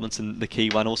 Jai Robinson, the key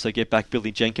one, also get back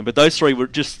Billy Jenkin. But those three were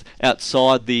just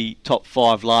outside the top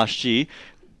five last year.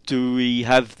 Do we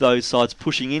have those sides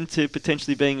pushing into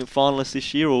potentially being a finalist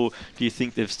this year, or do you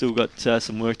think they've still got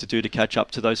some work to do to catch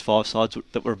up to those five sides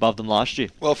that were above them last year?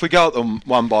 Well, if we go at them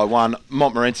one by one,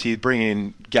 Montmorency, bringing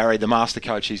in Gary, the master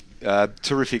coach, he's a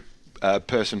terrific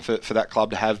person for that club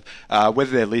to have.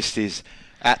 Whether their list is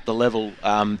at the level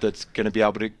that's going to be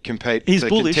able to compete, he's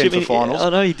bullish. Contend for finals.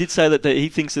 I know he did say that he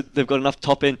thinks that they've got enough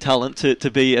top-end talent to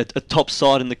be a top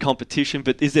side in the competition,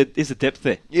 but is there depth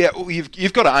there? Yeah, well,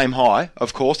 you've got to aim high,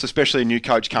 of course, especially a new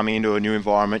coach coming into a new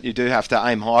environment. You do have to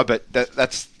aim high, but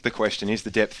that's the question, is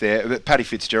the depth there? But Paddy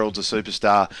Fitzgerald's a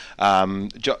superstar.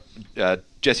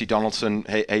 Jesse Donaldson,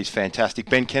 he's fantastic.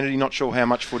 Ben Kennedy, not sure how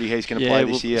much footy he's going to play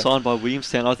this year. Signed by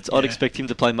Williamstown. I'd expect him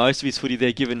to play most of his footy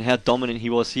there, given how dominant he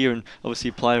was here, and obviously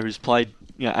a player who's played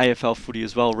AFL footy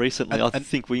as well recently. I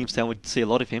think Williamstown would see a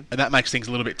lot of him. And that makes things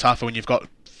a little bit tougher when you've got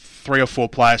 3 or 4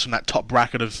 players from that top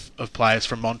bracket of players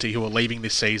from Monty who are leaving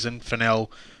this season.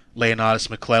 Fennell, Leonardis,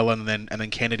 McClellan, and then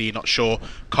Kennedy, not sure.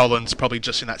 Collins probably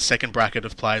just in that second bracket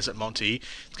of players at Monty.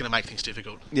 It's going to make things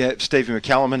difficult. Yeah, Stephen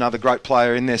McCallum, another great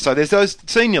player in there. So there's those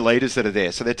senior leaders that are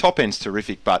there. So their top end's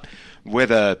terrific, but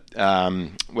whether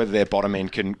their bottom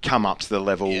end can come up to the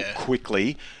level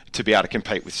quickly to be able to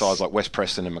compete with sides like West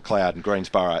Preston and McLeod and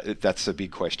Greensboro, that's a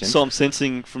big question. So I'm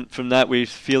sensing from that, we're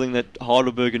feeling that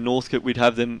Heidelberg and Northcote, we'd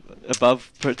have them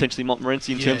above potentially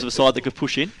Montmorency in terms of a side that could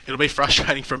push in. It'll be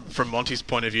frustrating from Monty's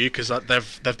point of view, because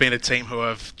they've been a team who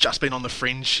have just been on the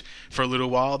fringe for a little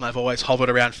while, and they've always hovered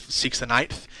around 6th and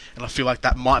 8th, and I feel like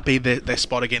that might be their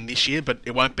spot again this year, but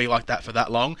it won't be like that for that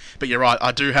long. But you're right,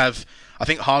 I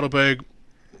think Heidelberg,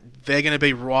 they're going to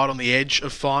be right on the edge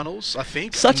of finals, I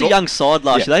think. Such a young side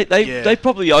last year. They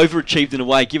probably overachieved in a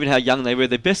way, given how young they were.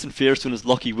 Their best and fairest one was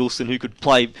Lockie Wilson, who could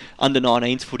play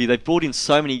under-19s footy. They brought in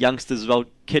so many youngsters as well.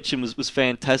 Ketchum was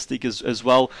fantastic as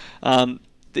well.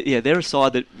 They're a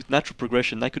side that, with natural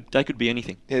progression, they could be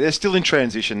anything. Yeah, they're still in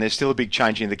transition. There's still a big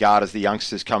change in the guard as the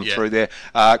youngsters come through there.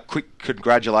 Quick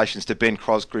congratulations to Ben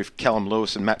Crosgriff, Callum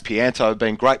Lewis and Matt Pianto, have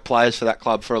been great players for that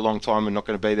club for a long time and not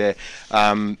going to be there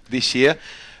this year.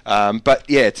 But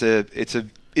yeah,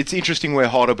 it's interesting where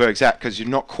Heidelberg's at, because you're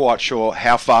not quite sure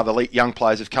how far the young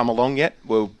players have come along yet.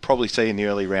 We'll probably see in the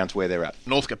early rounds where they're at.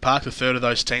 Northcote Park, the third of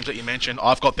those teams that you mentioned,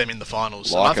 I've got them in the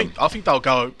finals. I think they'll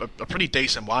go a pretty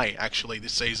decent way actually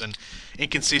this season.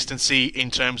 Inconsistency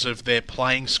in terms of their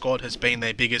playing squad has been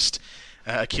their biggest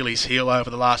Achilles heel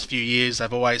over the last few years.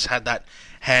 They've always had that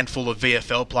handful of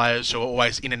VFL players who are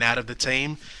always in and out of the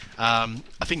team.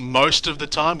 I think most of the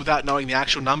time, without knowing the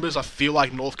actual numbers, I feel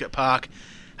like Northcote Park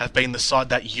have been the side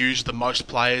that used the most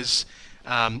players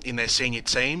in their senior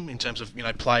team in terms of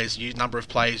players used, number of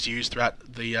players used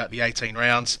throughout the 18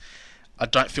 rounds. I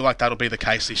don't feel like that'll be the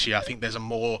case this year. I think there's a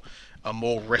more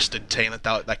rested team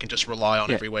that they can just rely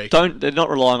on every week. They're not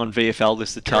relying on VFL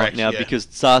listed talent now, yeah. because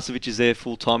Sarcevic is there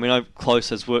full time. We know Close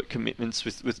has work commitments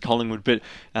with Collingwood, but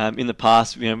in the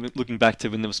past, looking back to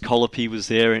when there was Colopy was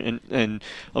there, and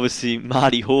obviously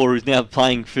Marty Hoare, who's now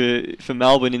playing for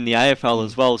Melbourne in the AFL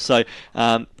as well. So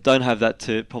don't have that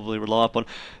to probably rely upon.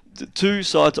 The two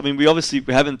sides, we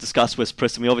haven't discussed West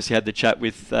Preston. We obviously had the chat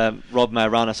with Rob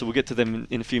Mayorana, so we'll get to them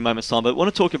in a few moments' time. But I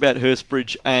want to talk about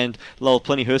Hurstbridge and Lowell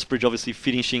Plenty. Hurstbridge obviously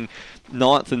finishing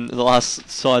 9th, and the last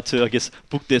side to, I guess,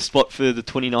 book their spot for the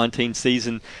 2019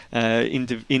 season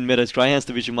in Meadows Greyhounds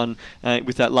Division 1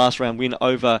 with that last round win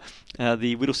over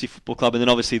the Whittlesea Football Club, and then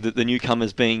obviously the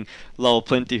newcomers being Lowell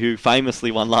Plenty, who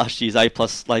famously won last year's A+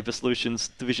 Labour Solutions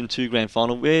Division 2 Grand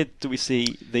Final. Where do we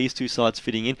see these two sides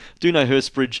fitting in? Do know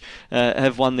Hurstbridge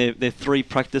have won their 3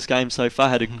 practice games so far,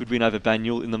 had a good win over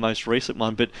Banyule in the most recent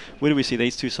one, but where do we see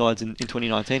these two sides in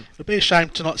 2019? It'd be a shame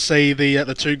to not see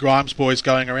the two Grimes boys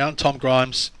going around. Tom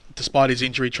Grimes, despite his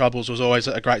injury troubles, was always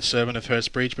a great servant of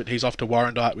Hurstbridge, but he's off to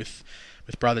Warrandyte with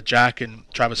brother Jack, and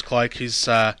Travis Cloak, his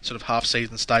sort of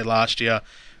half-season stay last year,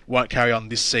 won't carry on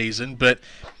this season. But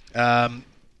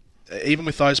even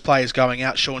with those players going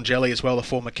out, Sean Jelly as well, the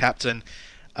former captain,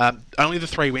 only the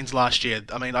 3 wins last year.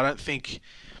 I don't think...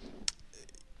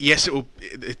 Yes,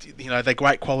 they're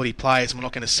great quality players, and we're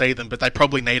not going to see them, but they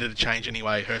probably needed a change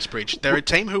anyway, Hurstbridge. They're a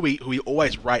team who we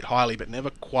always rate highly, but never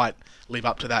quite live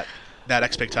up to that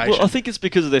expectation. Well, I think it's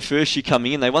because of their first year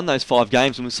coming in. They won those 5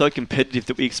 games and were so competitive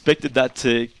that we expected that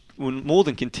to more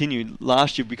than continue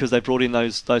last year, because they brought in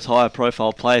those higher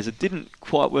profile players. It didn't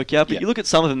quite work out, but you look at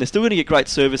some of them, they're still going to get great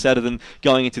service out of them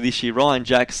going into this year. Ryan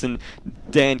Jackson,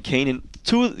 Dan Keenan,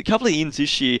 a couple of ins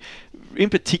this year, in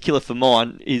particular for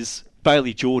mine, is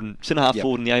Bailey Jordan, centre-half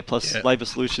forward in the A+ Labour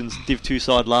Solutions Div 2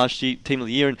 side last year, Team of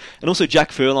the Year, and also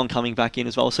Jack Furlong coming back in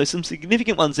as well. So some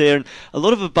significant ones there, and a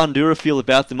lot of a Bundoora feel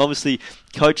about them. Obviously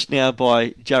coached now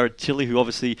by Jared Tilley, who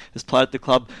obviously has played at the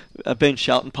club. Ben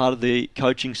Shelton, part of the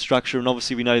coaching structure, and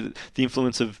obviously we know that the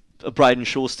influence of Braden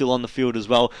Shaw still on the field as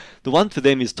well. The one for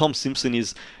them is Tom Simpson.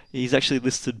 He's actually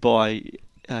listed by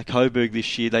Coburg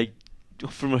this year.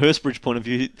 From a Hurstbridge point of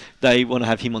view, they want to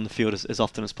have him on the field as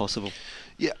often as possible.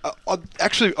 Yeah,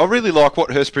 I really like what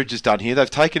Hurstbridge has done here. They've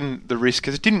taken the risk,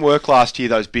 because it didn't work last year,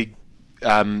 those big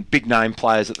name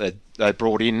players that they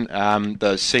brought in,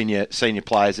 the senior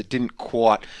players. It didn't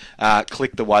quite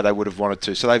click the way they would have wanted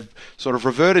to. So they've sort of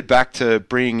reverted back to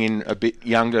bringing in a bit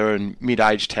younger and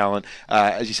mid-age talent.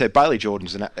 As you said, Bailey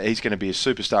Jordan's he's going to be a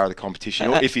superstar of the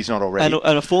competition, if he's not already.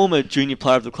 And a former junior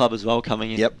player of the club as well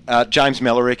coming in. Yep. James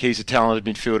Mellerick, he's a talented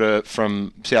midfielder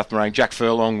from South Morang. Jack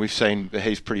Furlong, we've seen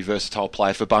he's a pretty versatile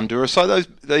player for Bundoora. So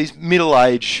these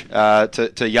middle-age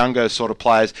to younger sort of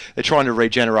players, they're trying to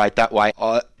regenerate that way.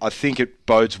 I think it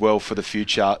bodes well for the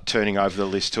future, turning over the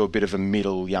list to a bit of a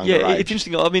younger age. Yeah, it's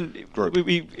interesting.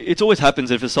 It always happens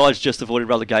that if a side's just avoided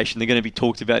relegation, they're going to be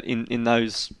talked about in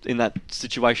that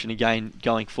situation again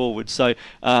going forward. So,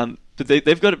 but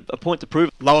they've got a point to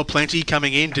prove. Lowell Plenty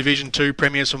coming in, Division 2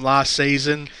 premiers from last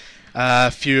season.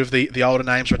 A few of the older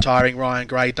names retiring, Ryan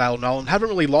Gray, Dale Nolan. Haven't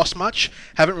really lost much,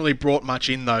 haven't really brought much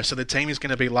in though, so the team is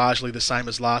going to be largely the same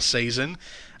as last season.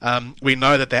 We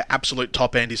know that their absolute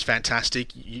top end is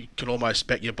fantastic. You can almost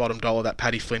bet your bottom dollar that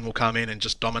Paddy Flynn will come in and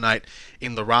just dominate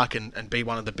in the ruck and be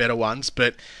one of the better ones,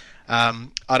 but I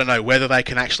don't know whether they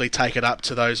can actually take it up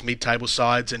to those mid-table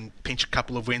sides and pinch a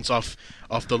couple of wins off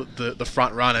the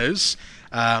front runners.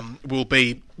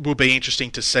 Will be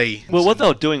interesting to see. Well, what they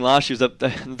were doing last year is that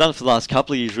they've done it for the last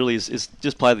couple of years really is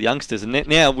just play the youngsters, and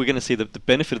now we're going to see the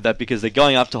benefit of that, because they're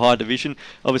going up to higher division.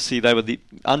 Obviously they were the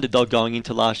underdog going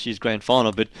into last year's grand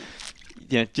final, but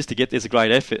just to get there's a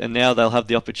great effort, and now they'll have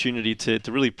the opportunity to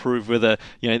really prove whether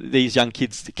these young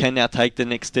kids can now take the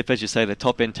next step. As you say, their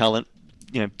top end talent,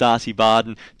 Darcy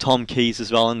Barden, Tom Keys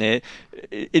as well in there.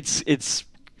 It's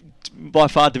by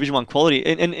far Division 1 quality,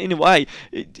 and in a way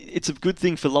it's a good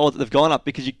thing for Lower that they've gone up,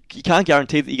 because you can't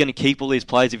guarantee that you're going to keep all these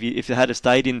players if they had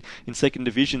stayed in second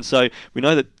division. So we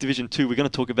know that Division 2, we're going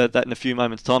to talk about that in a few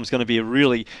moments time, is going to be a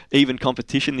really even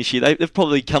competition this year. They've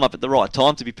probably come up at the right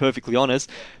time, to be perfectly honest,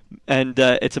 and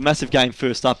it's a massive game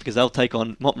first up, because they'll take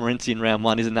on Montmorency in round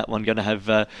 1. Isn't that one going to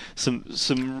have some it's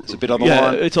a bit on the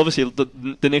line. It's obviously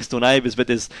the next door neighbours, but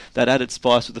there's that added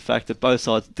spice with the fact that both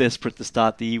sides desperate to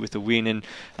start the year with a win, and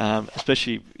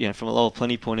especially from a Lower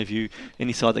Plenty point of view,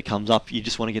 any side that comes up, you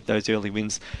just want to get those early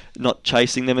wins, not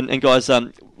chasing them. And guys,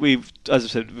 we've, as I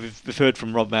said, we've heard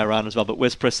from Rob Maran as well, but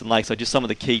West Preston Lakeside, just some of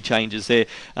the key changes there.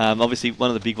 Obviously, one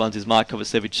of the big ones is Mark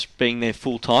Kovacevic being there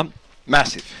full time.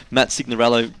 Massive. Matt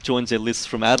Signorello joins their list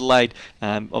from Adelaide.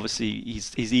 Obviously,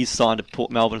 he's signed to Port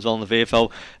Melbourne as well in the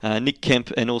VFL. Nick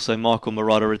Kemp and also Michael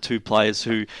Marotta are two players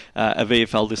who are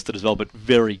VFL listed as well, but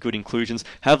very good inclusions.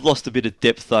 Have lost a bit of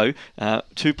depth, though.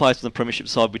 Two players from the Premiership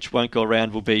side which won't go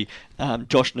around will be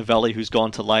Josh Novelli, who's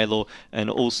gone to Laylaw, and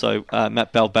also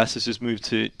Matt Balbassis, who's moved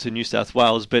to New South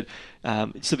Wales. But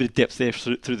it's a bit of depth there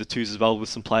through the twos as well, with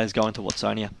some players going to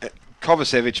Watsonia.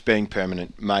 Kovacevic being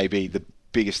permanent may be the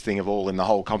biggest thing of all in the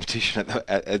whole competition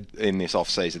in this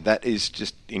off-season. That is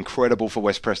just incredible for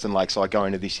West Preston Lakeside going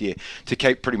into this year. To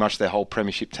keep pretty much their whole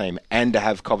premiership team and to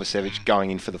have Kovacevic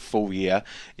going in for the full year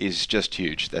is just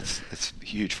huge. That's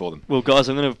huge for them. Well, guys,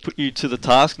 I'm going to put you to the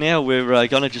task now. We're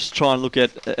going to just try and look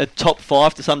at a top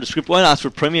five to some description. Won't ask for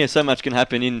a premier, so much can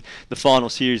happen in the final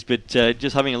series, but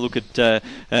just having a look at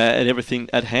everything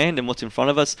at hand and what's in front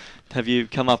of us. Have you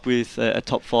come up with a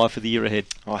top five for the year ahead?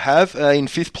 I have. In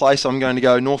fifth place, I'm going to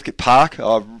go Northcote Park.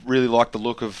 I really like the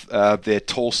look of their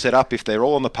tall setup. If they're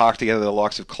all on the park together, the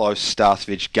likes of Close,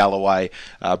 Starcevich, Galloway,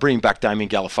 bringing back Damien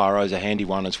Galafaro is a handy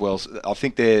one as well. So I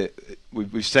think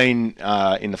we've seen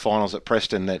in the finals at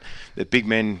Preston that the big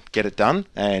men get it done,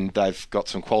 and they've got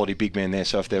some quality big men there.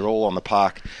 So if they're all on the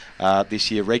park this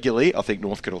year regularly, I think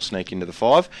Northcote will sneak into the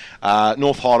five.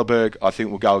 North Heidelberg, I think,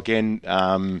 will go again,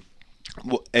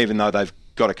 even though they've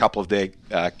got a couple of their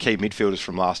key midfielders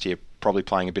from last year probably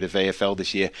playing a bit of VFL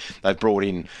this year. They've brought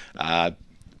in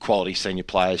quality senior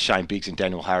players. Shane Biggs and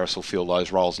Daniel Harris will fill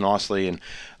those roles nicely, and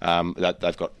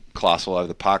they've got class all over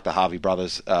the park. The Harvey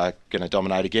brothers are going to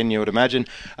dominate again, you would imagine.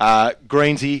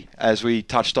 Greensey, as we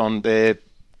touched on, they're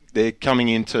coming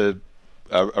into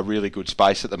a really good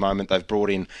space at the moment. They've brought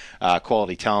in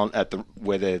quality talent at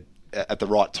the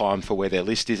right time for where their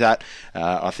list is at.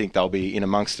 I think they'll be in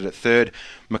amongst it at third.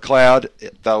 McLeod,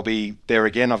 they'll be there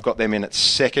again. I've got them in at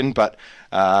second, but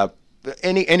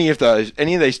any of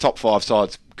these top five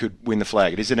sides could win the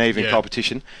flag. It is an even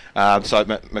competition. So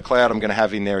McLeod I'm going to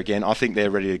have in there again. I think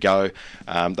they're ready to go.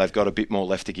 They've got a bit more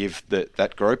left to give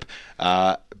that group.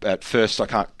 At first, I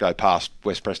can't go past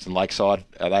West Preston Lakeside.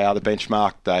 They are the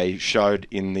benchmark. They showed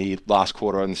in the last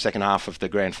quarter and the second half of the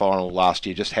grand final last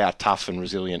year just how tough and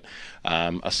resilient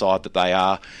a side that they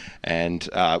are. And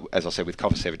as I said, with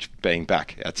Kovacevic being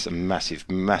back, that's a massive,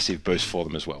 massive boost for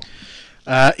them as well.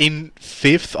 In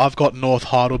fifth, I've got North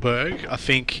Heidelberg. I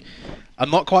think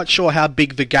I'm not quite sure how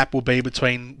big the gap will be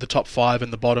between the top five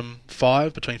and the bottom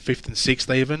five, between fifth and sixth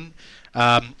even.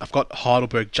 I've got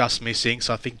Heidelberg just missing,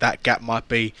 so I think that gap might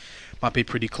be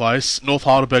pretty close. North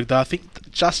Heidelberg, though, I think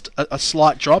just a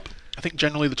slight drop. I think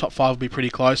generally the top five will be pretty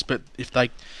close, but if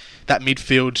that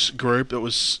midfield group, it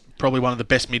was probably one of the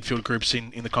best midfield groups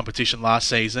in the competition last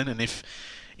season, and if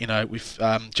with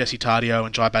Jesse Tardio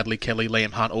and Jai Badley Kelly,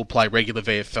 Liam Hunt all play regular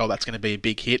VFL, that's going to be a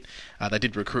big hit. They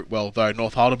did recruit well, though,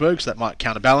 North Heidelberg, so that might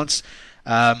counterbalance.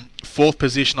 Fourth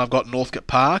position, I've got Northcote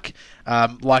Park.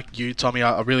 Like you, Tommy,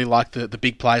 I really like the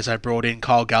big players they brought in.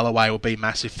 Kyle Galloway will be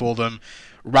massive for them.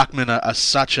 Ruckman are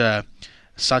such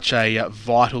a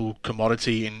vital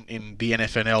commodity in the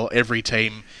NFNL. Every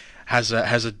team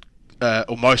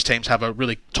or most teams have a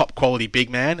really top quality big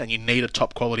man, and you need a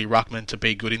top quality ruckman to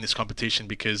be good in this competition,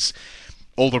 because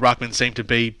all the ruckmen seem to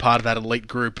be part of that elite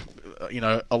group,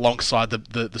 alongside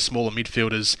the smaller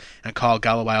midfielders, and Kyle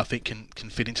Galloway I think can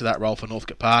fit into that role for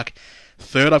Northcote Park.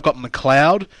 Third, I've got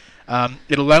McLeod.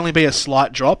 It'll only be a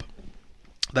slight drop.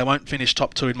 They won't finish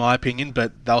top two in my opinion,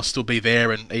 but they'll still be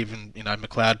there, and even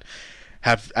McLeod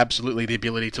have absolutely the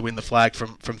ability to win the flag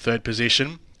from third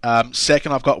position.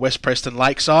 Second, I've got West Preston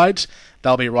Lakeside.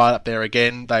 They'll be right up there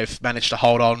again. They've managed to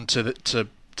hold on to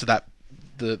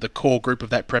the core group of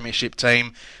that premiership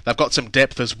team. They've got some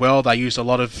depth as well. They used a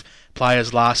lot of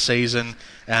players last season,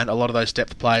 and a lot of those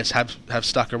depth players have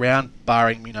stuck around,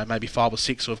 barring maybe 5 or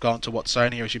 6 who have gone to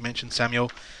Watsonia, as you mentioned,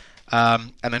 Samuel.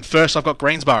 And then first, I've got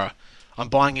Greensborough. I'm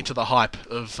buying into the hype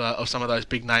of some of those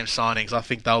big name signings. I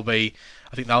think they'll be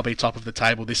top of the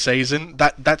table this season.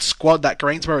 That squad, that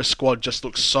Greensborough squad, just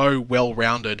looks so well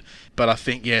rounded. But I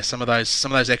think some of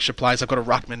those extra players. I've got a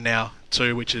ruckman now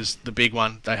too, which is the big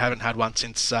one. They haven't had one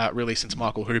since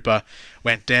Michael Hooper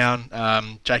went down.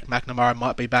 Jake McNamara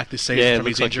might be back this season from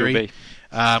his injury,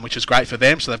 which is great for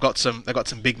them. So they've got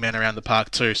some big men around the park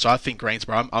too. So I think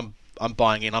Greensborough. I'm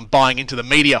buying in. I'm buying into the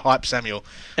media hype, Samuel.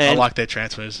 And I like their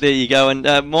transfers. There you go.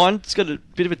 And mine's got a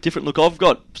bit of a different look. I've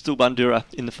got still Bandura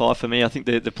in the 5 for me. I think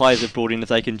the players they've brought in, if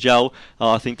they can gel,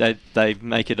 I think they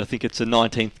make it. I think it's a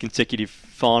 19th consecutive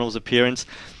finals appearance.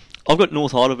 I've got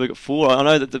North Heidelberg at 4. I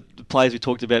know that the players we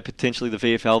talked about, potentially the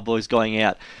VFL boys going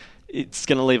out, it's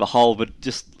going to leave a hole, but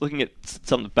just looking at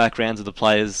some of the backgrounds of the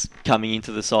players coming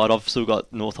into the side, I've still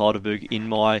got North Heidelberg in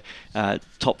my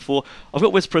top 4. I've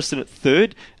got West Preston at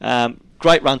 3rd.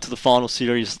 Great run to the final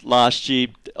series last year.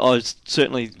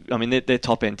 Their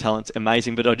top-end talent's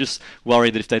amazing, but I just worry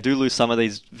that if they do lose some of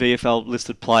these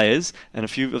VFL-listed players and a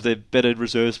few of their better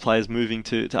reserves players moving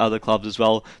to other clubs as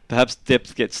well, perhaps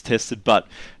depth gets tested, but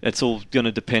it's all going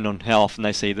to depend on how often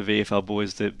they see the VFL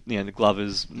boys, the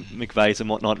Glovers, McVeighs and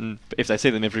whatnot, and if they see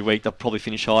them every week, they'll probably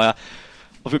finish higher.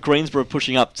 I've got Greensborough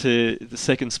pushing up to the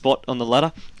 2nd spot on the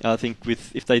ladder. I think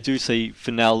if they do see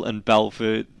Fennell and Bell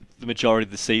for the majority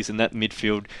of the season, that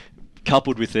midfield,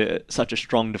 coupled with such a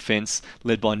strong defence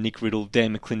led by Nick Riddle,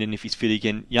 Dan McClendon if he's fit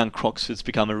again, young Croxford's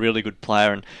become a really good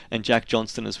player, and Jack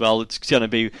Johnston as well. It's going to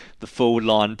be the forward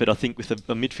line, but I think with a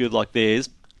midfield like theirs,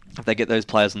 if they get those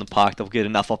players on the park, they'll get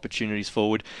enough opportunities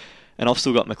forward. And I've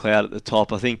still got McLeod at the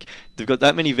top. I think they've got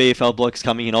that many VFL blokes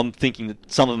coming in. I'm thinking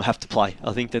that some of them have to play.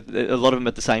 I think that a lot of them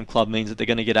at the same club means that they're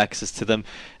going to get access to them.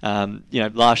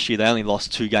 Last year they only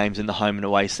lost 2 games in the home and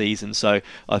away season. So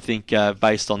I think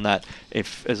based on that,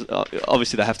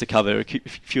 obviously they have to cover a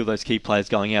few of those key players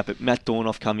going out. But Matt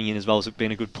Dornoff coming in as well has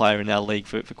been a good player in our league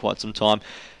for quite some time.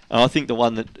 And I think the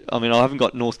one that, I haven't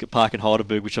got Northcote Park and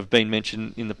Heidelberg, which have been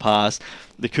mentioned in the past.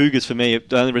 The Cougars, for me,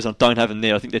 the only reason I don't have them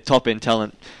there, I think they're top-end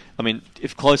talent.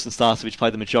 If Close and Starcevich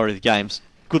play the majority of the games,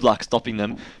 good luck stopping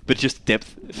them. But just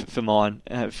depth for mine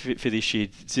for this year.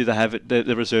 Do they have it?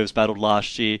 The reserves battled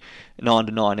last year,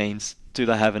 9-19s. Do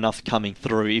they have enough coming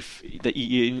through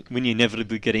when you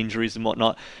inevitably get injuries and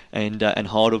whatnot? And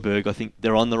Heidelberg, I think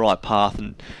they're on the right path,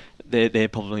 and they're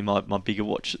probably my bigger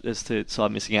watch as to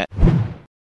side missing out.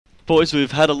 Boys,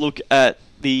 we've had a look at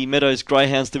the Meadows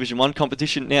Greyhounds Division 1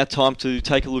 competition. Now time to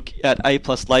take a look at A+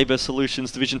 Labour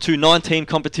Solutions Division 2. 9-team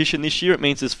competition this year. It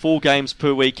means there's 4 games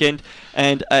per weekend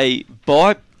and a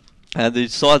bye. The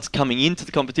sides coming into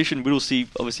the competition, Whittlesea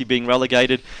obviously being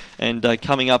relegated, and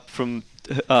coming up from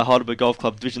Heidelberg Golf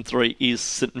Club Division 3 is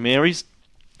St Mary's.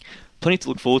 Plenty to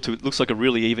look forward to. It looks like a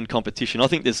really even competition. I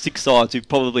think there's 6 sides who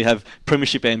probably have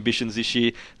premiership ambitions this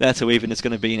year. That's how even it's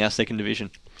going to be in our 2nd division.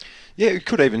 Yeah, you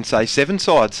could even say 7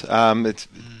 sides.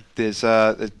 There's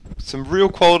some real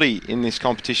quality in this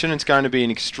competition. It's going to be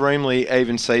an extremely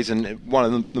even season.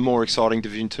 One of the more exciting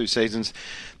Division 2 seasons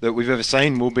that we've ever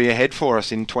seen will be ahead for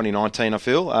us in 2019, I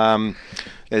feel.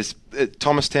 There's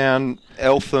Thomastown,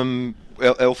 Eltham.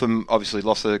 Eltham obviously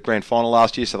lost the grand final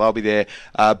last year, so they'll be there.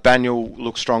 Banyule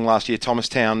looked strong last year.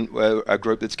 Thomastown, a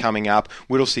group that's coming up.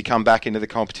 Whittlesea come back into the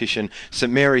competition.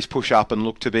 St Mary's push up and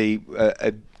look to be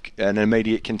an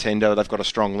immediate contender. They've got a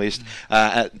strong list.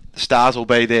 Stars will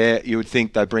be there. You would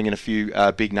think they bring in a few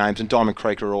big names, and Diamond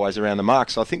Creek are always around the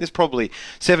mark. So I think there's probably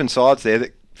 7 sides there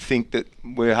that think that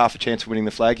we're half a chance of winning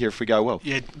the flag here if we go well.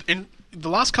 Yeah, in the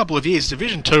last couple of years,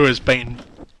 Division 2 has been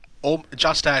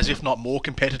just as, if not more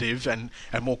competitive and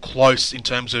more close in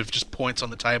terms of just points on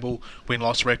the table,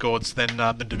 win-loss records than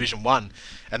Division 1.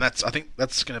 And I think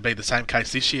that's going to be the same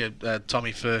case this year,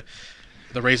 Tommy, for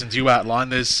the reasons you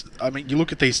outlined. You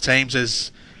look at these teams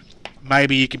as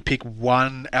maybe you can pick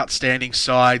one outstanding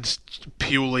side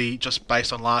purely just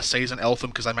based on last season, Eltham,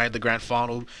 because they made the grand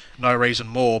final, no reason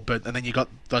more. And then you got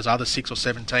those other 6 or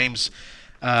 7 teams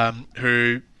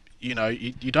who,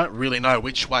 you don't really know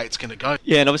which way it's going to go.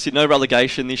 Yeah, and obviously no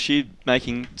relegation this year,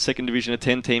 making 2nd division a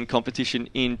 10-team competition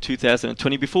in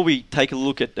 2020. Before we take a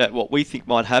look at what we think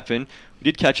might happen, we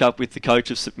did catch up with the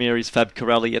coach of St Mary's, Fab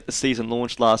Corelli, at the season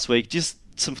launch last week. Just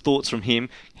some thoughts from him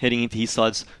heading into his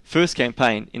side's first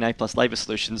campaign in A+ Labour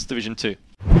Solutions Division 2.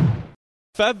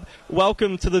 Fab,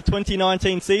 welcome to the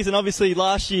 2019 season. Obviously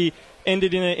last year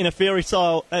ended in a fairy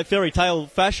tale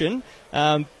fashion.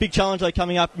 Big challenge though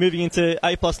coming up, moving into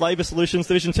A+ Labour Solutions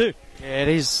Division 2. Yeah, it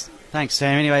is. Thanks,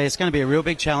 Sam. Anyway, it's going to be a real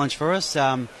big challenge for us.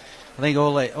 I think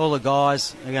all the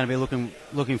guys are going to be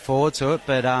looking forward to it.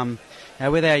 But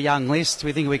with our young list,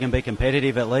 we think we can be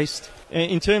competitive at least.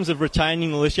 In terms of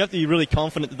retaining the list, you have to be really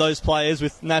confident that those players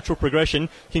with natural progression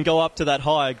can go up to that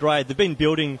higher grade. They've been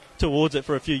building towards it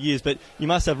for a few years, but you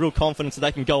must have real confidence that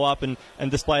they can go up and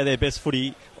display their best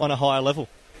footy on a higher level.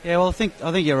 Yeah, well, I think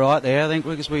you're right there. I think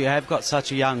because we have got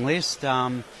such a young list,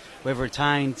 we've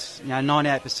retained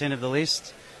 98% of the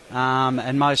list.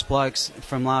 and most blokes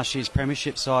from last year's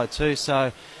premiership side too.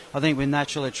 So I think with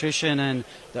natural attrition and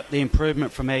the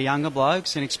improvement from our younger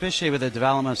blokes, and especially with the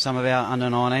development of some of our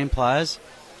under-19 players,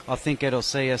 I think it'll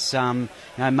see us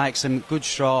make some good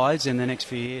strides in the next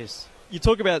few years. You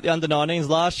talk about the under-19s.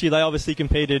 Last year they obviously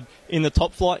competed in the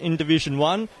top flight in Division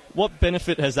 1. What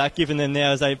benefit has that given them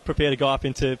now as they prepare to go up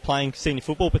into playing senior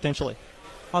football potentially?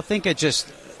 I think it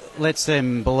just lets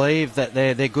them believe that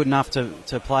they're good enough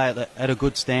to play at a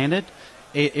good standard,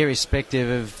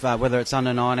 irrespective of whether it's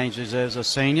under-19s reserves or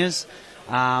seniors.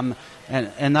 And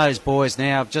those boys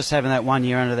now, just having that 1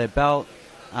 year under their belt,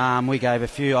 we gave a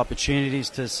few opportunities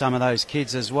to some of those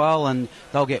kids as well, and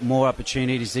they'll get more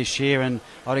opportunities this year. And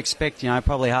I'd expect,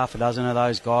 probably half a dozen of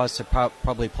those guys to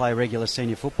probably play regular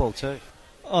senior football too.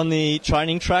 On the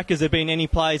training track, has there been any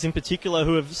players in particular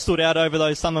who have stood out over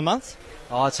those summer months?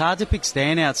 Oh, it's hard to pick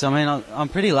standouts. I mean, I'm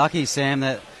pretty lucky, Sam,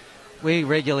 that we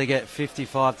regularly get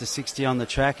 55 to 60 on the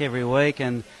track every week,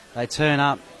 and they turn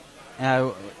up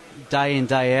day in,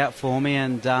 day out for me,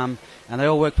 and they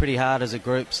all work pretty hard as a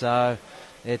group. So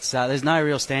it's there's no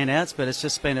real standouts, but it's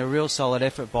just been a real solid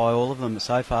effort by all of them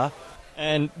so far.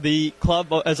 And the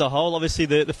club as a whole, obviously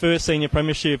the first senior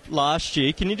premiership last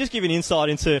year. Can you just give an insight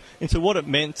into what it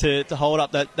meant to hold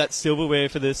up that silverware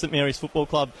for the St Mary's Football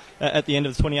Club at the end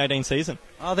of the 2018 season?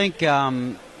 I think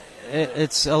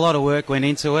it's a lot of work went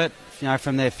into it,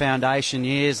 from their foundation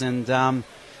years, and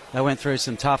they went through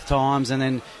some tough times, and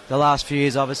then the last few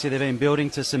years, obviously, they've been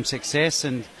building to some success,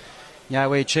 and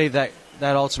we achieved that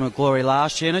ultimate glory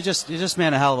last year, and it just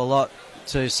meant a hell of a lot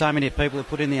to so many people who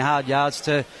put in their hard yards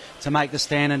to make the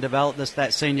stand and develop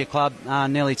that senior club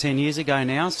nearly 10 years ago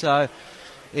now. So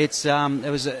it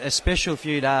was a special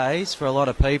few days for a lot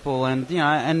of people,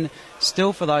 and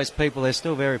still for those people, they're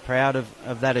still very proud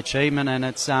of that achievement, and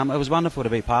it was wonderful to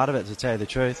be part of it, to tell you the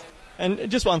truth.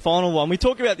 And just one final one. We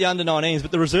talk about the under-19s,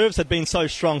 but the reserves had been so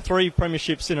strong, 3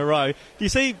 premierships in a row. Do you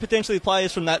see potentially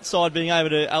players from that side being able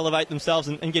to elevate themselves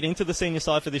and get into the senior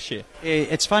side for this year? Yeah,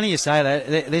 it's funny you say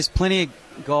that. There's plenty of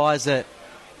guys that,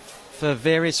 for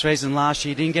various reasons, last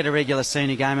year didn't get a regular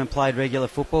senior game and played regular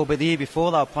football, but the year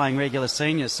before they were playing regular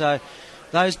seniors. So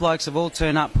those blokes have all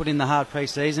turned up, put in the hard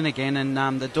pre-season again,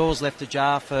 and the door's left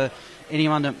ajar for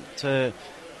anyone to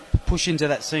push into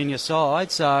that senior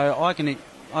side. So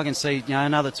I can see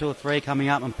another 2 or 3 coming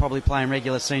up and probably playing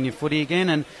regular senior footy again.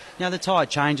 And the tide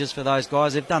changes for those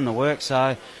guys. They've done the work,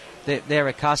 so they're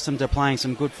accustomed to playing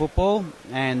some good football.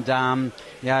 And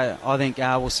I think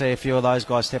we'll see a few of those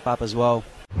guys step up as well.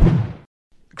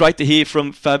 Great to hear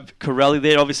from Fab Corelli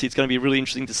there. Obviously, it's going to be really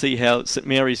interesting to see how St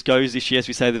Mary's goes this year. As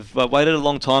we say, they've waited a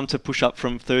long time to push up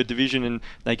from 3rd Division, and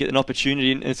they get an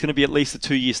opportunity. And it's going to be at least a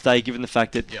 2-year stay, given the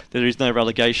fact that there is no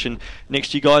relegation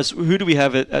next year. Guys, who do we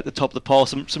have at the top of the pile?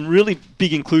 Some really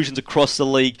big inclusions across the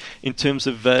league in terms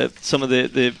of some of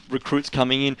the recruits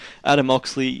coming in. Adam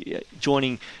Oxley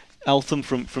joining Eltham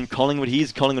from Collingwood. He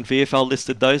is Collingwood VFL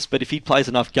listed those, but if he plays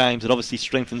enough games, it obviously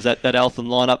strengthens that Eltham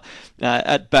lineup.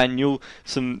 At Banyule,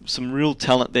 some real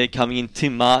talent there coming in.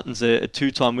 Tim Martin's a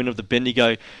 2-time winner of the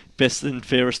Bendigo Best and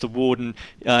Fairest Award in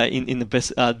the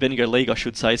Best Bendigo League, I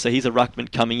should say. So he's a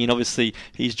ruckman coming in. Obviously,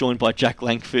 he's joined by Jack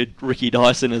Langford, Ricky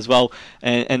Dyson as well,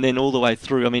 and then all the way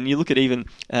through. I mean, you look at even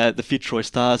the Fitzroy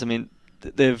Stars. I mean,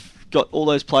 they've got all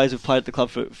those players who've played at the club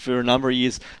for a number of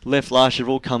years, left last year, have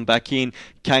all come back in.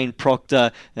 Kane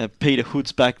Proctor, Peter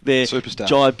Hood's back there. Superstar.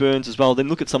 Jai Burns as well. Then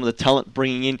look at some of the talent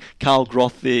bringing in. Carl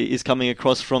Groth is coming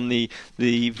across from the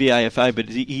VAFA, but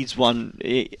he's won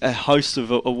a host of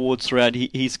awards throughout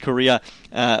his career.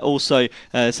 Also,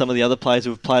 some of the other players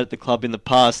who have played at the club in the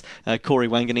past. Corey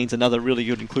Wanganine's another really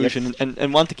good inclusion. Yep.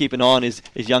 And one to keep an eye on is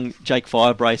young Jake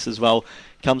Firebrace as well.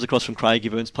 Comes across from Craig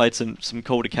Burns, played some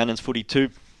Calder Cannons footy too.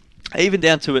 Even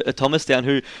down to a Thomastown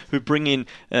who bring in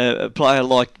a player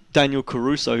like Daniel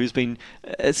Caruso, who's been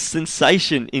a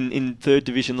sensation in 3rd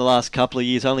Division the last couple of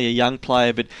years. Only a young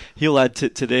player, but he'll add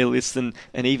to their list, and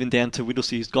even down to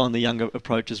Whittlesey, who's gone the younger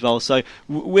approach as well. So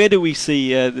where do we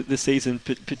see the season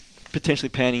potentially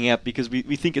panning out, because we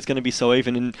think it's going to be so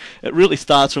even, and it really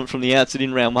starts from the outset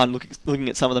in round 1. Looking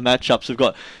at some of the matchups, we've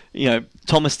got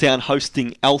Thomastown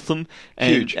hosting Eltham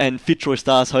and Fitzroy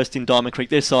Stars hosting Diamond Creek.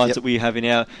 They're sides that we have in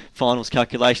our finals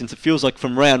calculations. It feels like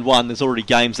from round 1 there's already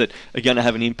games that are going to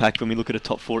have an impact when we look at a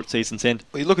top 4 at season's end.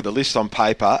 Well, you look at the list on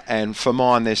paper, and for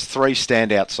mine there's 3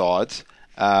 standout sides.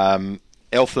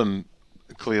 Eltham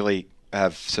clearly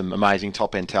have some amazing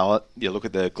top-end talent. You look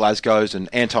at the Glasgow's,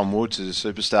 and Anton Woods is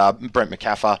a superstar. Brent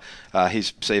McCaffer,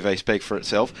 his CV speaks for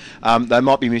itself. They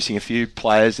might be missing a few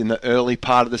players in the early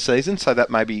part of the season, so that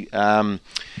maybe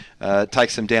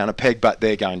takes them down a peg, but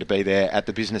they're going to be there at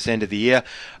the business end of the year.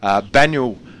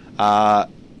 Banyule are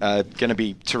going to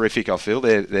be terrific, I feel.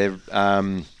 They've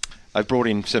brought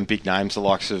in some big names, the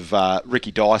likes of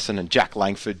Ricky Dyson and Jack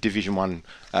Langford, Division 1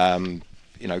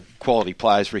 quality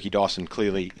players. Ricky Dyson,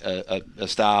 clearly a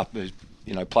star who's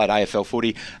played AFL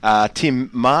footy. Tim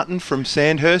Martin from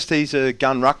Sandhurst, he's a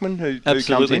gun ruckman who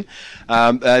comes in.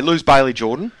 They lose Bailey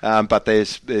Jordan, but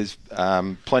there's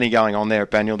plenty going on there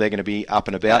at Banyule. They're going to be up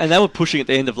and about. And they were pushing at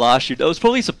the end of last year. I was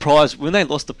probably surprised when they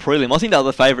lost the prelim. I think they were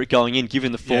the favourite going in,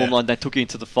 given the form line. They took it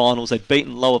into the finals. They'd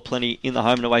beaten Lower Plenty in the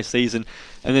home and away season,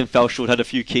 and then fell short, had a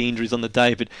few key injuries on the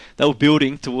day. But they were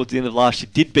building towards the end of last year.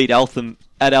 Did beat Eltham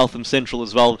at Eltham Central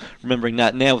as well, remembering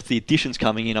that. Now with the additions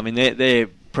coming in, I mean, they're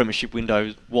premiership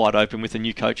window wide open with a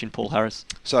new coach in Paul Harris.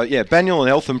 So Banyule and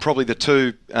Eltham probably the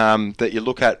two that you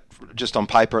look at just on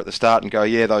paper at the start and go,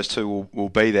 yeah, those two will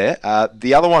be there.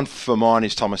 The other one for mine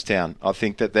is Thomastown. I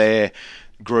think that their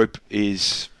group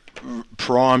is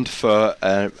primed for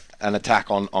an attack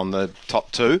on the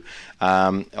top two.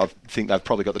 I think they've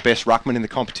probably got the best ruckman in the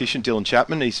competition, Dylan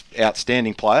Chapman. He's an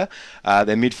outstanding player.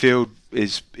 Their midfield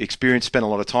is experienced, spent a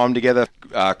lot of time together,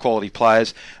 quality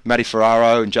players. Matty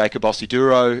Ferraro and Jacob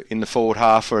Ossiduro in the forward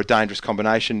half are a dangerous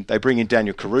combination. They bring in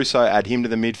Daniel Caruso, add him to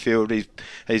the midfield.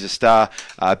 He's a star.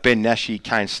 Ben Nashi,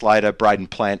 Kane Slater, Braden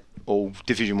Plant, all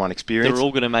Division 1 experience. They're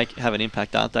all going to have an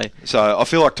impact, aren't they? So I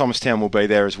feel like Thomastown will be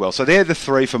there as well. So they're the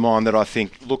three for mine that I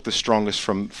think look the strongest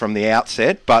from the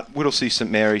outset, but Whittlesea,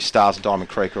 St Mary's, Stars and Diamond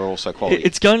Creek are also quality.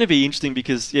 It's going to be interesting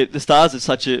because the Stars are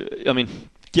such a... I mean,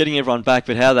 getting everyone back,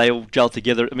 but how they all gelled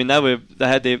together. I mean, they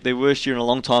had their worst year in a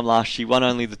long time last year, won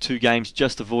only the 2 games,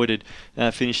 just avoided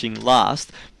finishing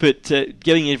last. But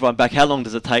getting everyone back, how long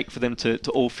does it take for them to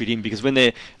all fit in? Because when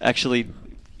they're actually,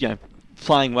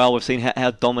 playing well, we've seen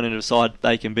how dominant a side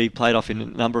they can be, played off in a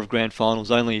number of grand finals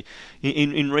only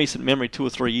in recent memory, 2 or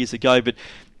 3 years ago. But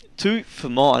two for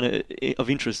mine of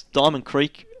interest, Diamond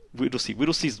Creek, Whittlesea.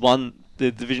 Whittlesea's won the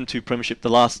Division 2 Premiership the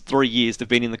last 3 years they've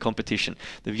been in the competition.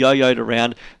 They've yo-yoed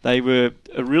around. They were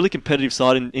a really competitive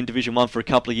side in Division 1 for a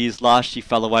couple of years. Last year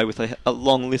fell away with a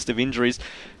long list of injuries.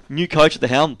 New coach at the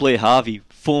helm, Blair Harvey,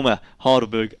 former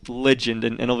Heidelberg legend,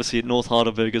 and obviously at North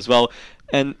Heidelberg as well.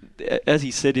 And as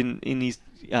he said in his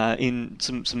in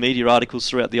some media articles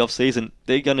throughout the off-season,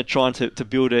 they're going to try to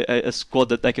build a squad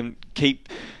that they can keep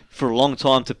for a long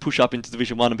time to push up into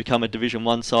Division 1 and become a Division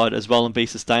 1 side as well and be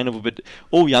sustainable. But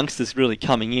all youngsters really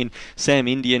coming in. Sam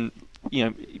Indian,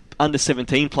 under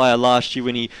 17 player last year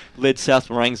when he led South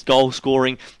Morang's goal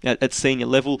scoring at senior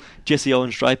level. Jesse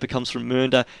Owens-Draper comes from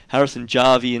Mernda. Harrison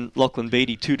Jarvie and Lachlan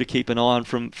Beattie, 2 to keep an eye on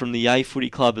from the A Footy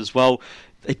Club as well.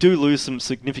 They do lose some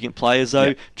significant players though.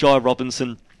 Yep. Jai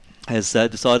Robinson has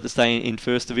decided to stay in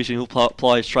First Division. He'll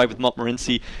ply straight with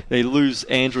Montmorency. They lose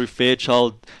Andrew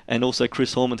Fairchild and also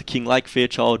Chris Horman to King Lake.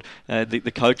 Fairchild,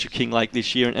 the coach of King Lake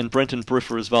this year, and Brenton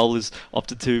Briffer as well is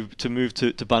opted to move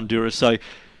to Bundoora. So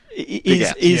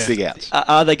big outs.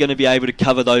 Are they going to be able to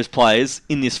cover those players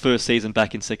in this first season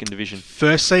back in Second Division?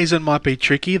 First season might be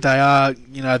tricky. They are,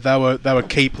 they were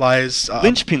key players.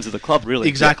 Linchpins of the club, really.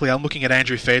 Exactly. Yeah. I'm looking at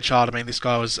Andrew Fairchild. I mean, this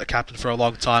guy was a captain for a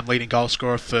long time, leading goal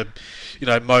scorer for,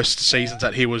 most seasons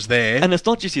that he was there. And it's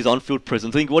not just his on-field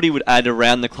presence. I think what he would add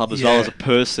around the club as well as a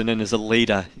person and as a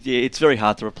leader, it's very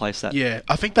hard to replace that. Yeah,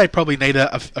 I think they probably need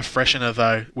a freshener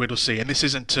though, Whittlesea, and this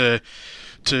isn't to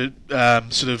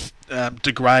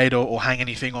degrade or hang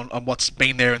anything on what's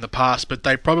been there in the past, but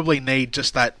they probably need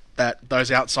just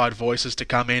those outside voices to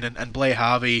come in, and Blair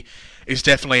Harvey is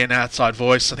definitely an outside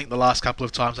voice. I think the last couple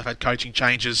of times I've had coaching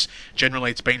changes,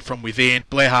 generally it's been from within.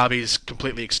 Blair Harvey is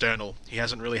completely external. He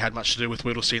hasn't really had much to do with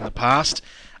Whittlesea in the past,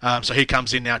 so he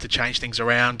comes in now to change things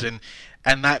around, and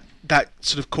that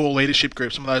sort of core leadership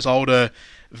group, some of those older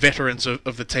veterans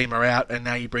of the team are out, and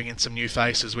now you bring in some new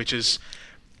faces, which is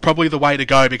probably the way to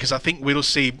go, because I think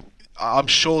Whittlesea, I'm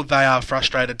sure they are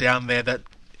frustrated down there that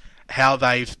how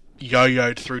they've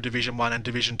yo-yoed through Division 1 and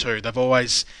Division 2. They've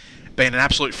always been an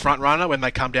absolute front runner when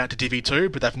they come down to Divi 2,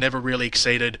 but they've never really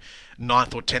exceeded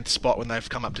 9th or 10th spot when they've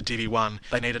come up to Divi 1.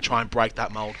 They need to try and break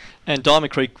that mould. And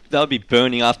Diamond Creek, they would be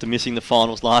burning after missing the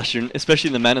finals last year, and especially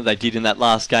in the manner they did in that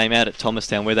last game out at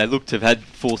Thomastown, where they looked to have had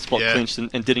 4th spot clinched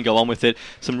and didn't go on with it.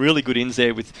 Some really good ins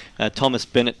there with Thomas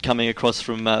Bennett coming across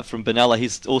from Benalla.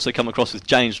 He's also come across with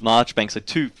James Marchbank, so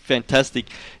 2 fantastic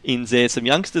ins there. Some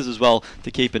youngsters as well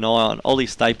to keep an eye on. Ollie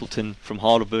Stapleton from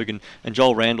Heidelberg and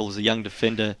Joel Randall is a young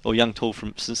defender, or young tall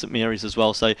from St Mary's as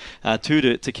well. So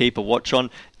 2 to keep a watch on.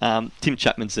 Tim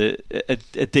Chapman's a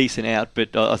decent out,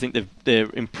 but I think they've they're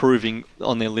improving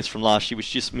on their list from last year,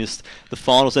 which just missed the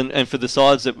finals. And for the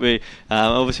sides that we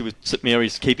obviously with St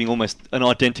Mary's keeping almost an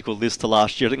identical list to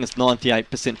last year, I think it's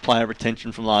 98% player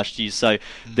retention from last year. So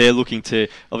they're looking to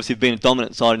obviously been a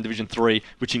dominant side in Division 3,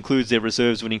 which includes their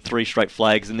reserves winning 3 straight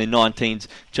flags and their 19s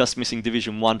just missing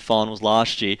Division 1 finals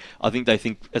last year. I think they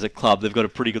think as a club they've got a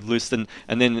pretty good list. And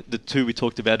then the two we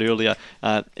talked about earlier,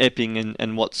 Epping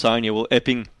and Watsonia. Well,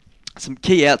 Epping, some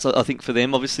key outs, I think, for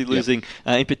them. Obviously losing,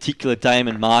 in particular,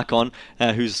 Damon Markon,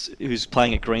 who's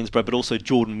playing at Greensboro, but also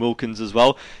Jordan Wilkins as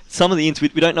well. Some of the ins we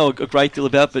don't know a great deal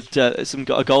about, but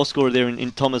a goal scorer there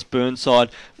in Thomas Burnside.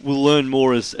 We'll learn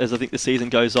more as I think the season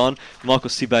goes on. Michael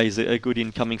Sibbe is a good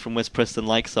in coming from West Preston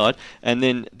Lakeside. And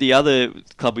then the other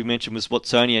club we mentioned was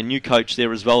Watsonia, a new coach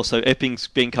there as well. So Epping's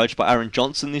being coached by Aaron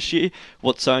Johnson this year.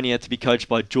 Watsonia to be coached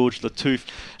by George Latouf.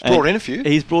 Brought in a few.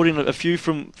 He's brought in a few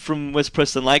from West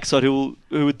Preston Lakeside who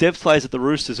are depth players at the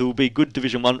Roosters, who will be good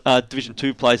Division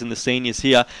 2 players in the seniors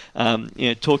here.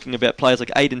 Talking about players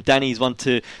like Aidan Danny's one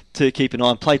to keep an eye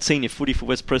on. Played senior footy for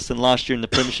West Preston last year in the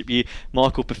Premiership year.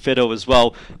 Michael Perfetto as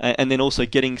well. And then also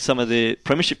getting some of the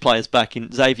Premiership players back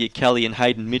in Xavier Kelly and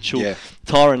Hayden Mitchell. Yeah.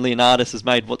 Tyron Leonardis has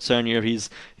made Watsonia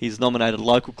his nominated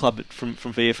local club from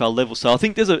VFL level. So I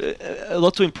think there's a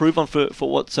lot to improve on for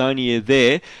Watsonia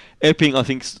there. Epping, I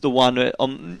think, is the one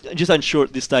I'm just unsure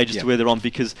at this stage as to where they're on,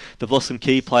 because they've lost some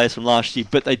key players from last year,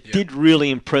 but they did really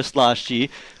impress last year.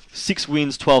 6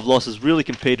 wins, 12 losses, really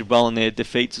competed well in their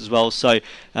defeats as well. So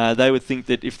they would think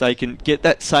that if they can get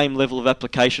that same level of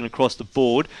application across the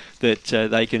board, that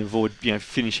they can avoid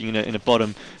finishing in a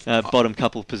bottom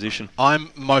couple position. I'm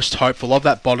most hopeful of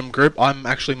that bottom group. I'm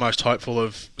actually most hopeful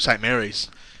of St Mary's.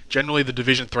 Generally, the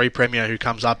Division 3 Premier who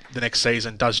comes up the next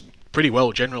season does pretty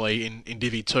well generally in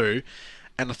Divi 2.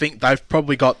 And I think they've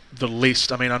probably got the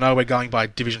list. I mean, I know we're going by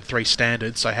Division 3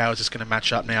 standards, so how is this going to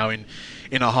match up now in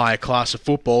a higher class of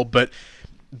football? But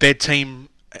their team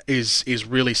is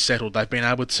really settled. They've been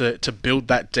able to build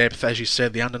that depth. As you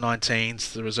said, the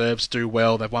under-19s, the reserves do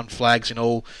well. They've won flags in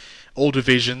all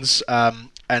divisions, and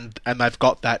they've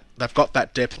got that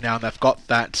depth now, and they've got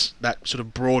that sort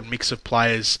of broad mix of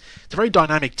players. It's a very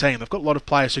dynamic team. They've got a lot of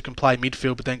players who can play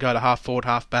midfield, but then go to half forward,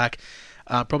 half back.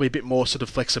 Probably a bit more sort of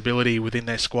flexibility within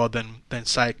their squad than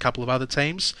say a couple of other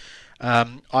teams.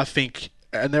 I think,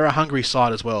 and they're a hungry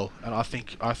side as well. And I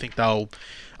think they'll.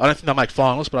 I don't think they'll make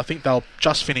finals, but I think they'll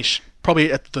just finish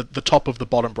probably at the top of the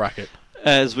bottom bracket.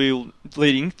 As we're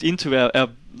leading into our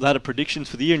ladder predictions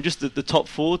for the year, and just the top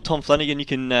 4, Tom Flanagan, you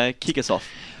can kick us off.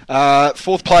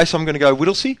 4th place, I'm going to go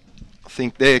Whittlesea. I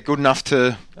think they're good enough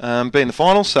to be in the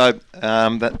finals, so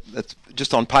that's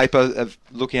just on paper.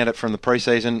 Looking at it from the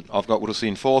pre-season, I've got Whittlesea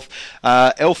in 4th.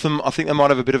 Eltham, I think they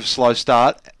might have a bit of a slow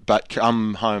start, but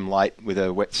come home late with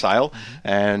a wet sail,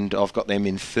 and I've got them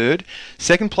in 3rd.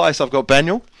 2nd place, I've got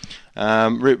Banyule.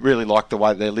 Really like the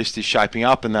way their list is shaping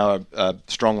up, and they were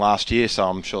strong last year, so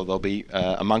I'm sure they'll be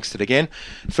amongst it again.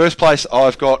 1st place,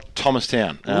 I've got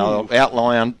Thomastown. I'll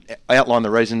outline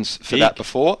the reasons for that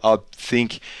before. I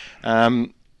think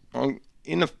in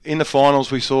the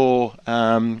finals we saw,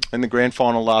 in the grand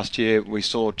final last year, we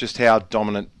saw just how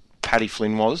dominant Paddy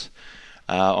Flynn was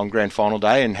on grand final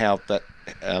day, and how that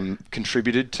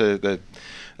contributed to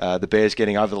the Bears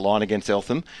getting over the line against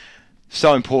Eltham.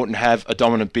 So important to have a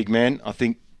dominant big man. I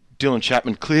think Dylan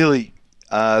Chapman, clearly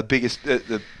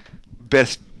the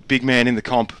best big man in the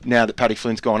comp now that Paddy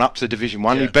Flynn's gone up to Division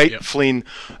 1. He beat Flynn,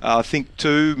 I think,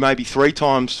 2, maybe 3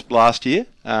 times last year.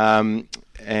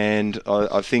 And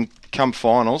I think come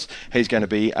finals, he's going to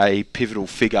be a pivotal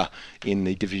figure in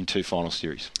the Division 2 final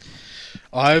series.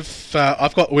 I've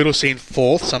got Whittlesea in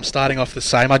 4th, so I'm starting off the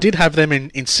same. I did have them in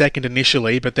 2nd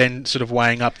initially, but then sort of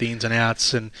weighing up the ins and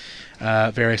outs and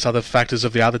various other factors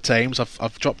of the other teams,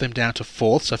 I've dropped them down to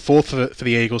 4th. So 4th for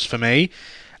the Eagles for me.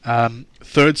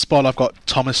 3rd spot, I've got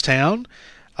Thomastown.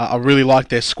 I really like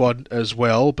their squad as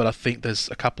well, but I think there's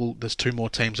 2 more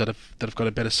teams that have got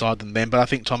a better side than them. But I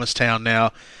think Thomastown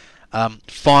now,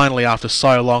 finally after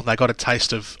so long, they got a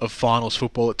taste of finals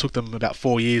football. It took them about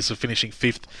 4 years of finishing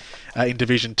 5th in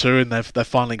Division 2, and they've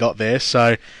finally got there.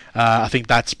 So I think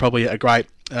that's probably a great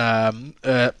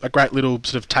little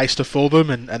sort of taster for them,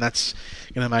 and that's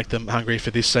going to make them hungry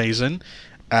for this season.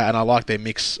 And I like their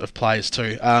mix of players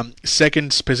too.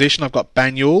 2nd position, I've got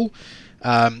Banyule.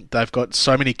 They've got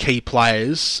so many key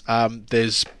players.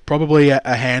 There's probably a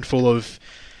handful of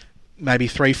maybe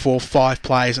 3, 4, 5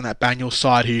 players in that Banyule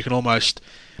side who you can almost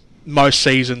most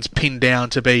seasons pin down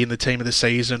to be in the team of the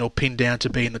season, or pin down to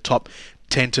be in the top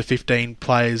 10 to 15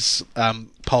 players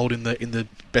polled in the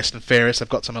best and fairest. They've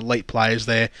got some elite players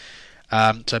there.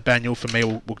 So Banyule for me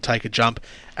will take a jump.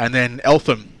 And then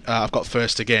Eltham, I've got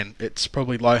first again. It's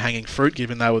probably low-hanging fruit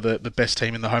given they were the best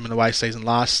team in the home and away season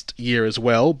last year as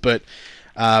well. But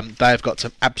they've got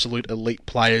some absolute elite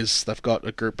players. They've got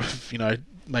a group of,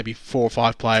 maybe 4 or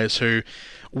 5 players who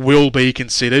will be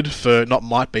considered for, not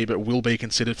might be, but will be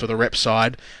considered for the rep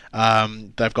side.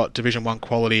 They've got Division 1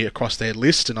 quality across their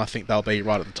list, and I think they'll be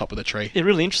right at the top of the tree. Yeah,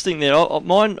 really interesting there.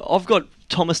 I've got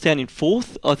Thomastown in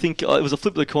 4th. I think it was a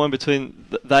flip of the coin between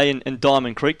they and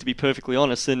Diamond Creek, to be perfectly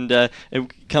honest, and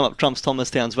it come up trumps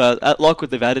Thomastown's well. I like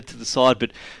what they've added to the side,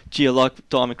 but gee, I like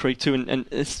Diamond Creek too, and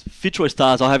it's Fitzroy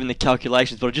Stars I have in the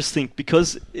calculations, but I just think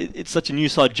because it's such a new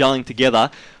side gelling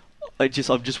together, I'm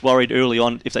just worried early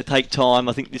on if they take time.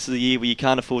 I think this is a year where you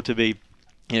can't afford to be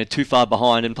too far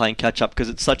behind and playing catch up because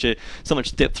it's so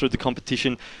much depth through the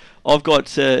competition. I've got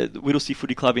Whittlesea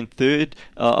Footy Club in 3rd.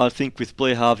 I think with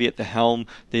Blair Harvey at the helm,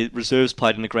 the reserves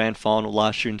played in the grand final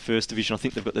last year in First Division. I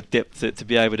think they've got the depth to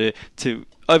be able to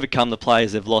overcome the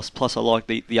players they've lost. Plus, I like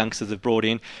the youngsters they've brought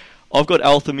in. I've got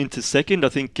Eltham into 2nd. I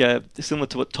think similar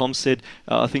to what Tom said,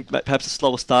 I think perhaps a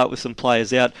slower start with some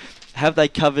players out. Have they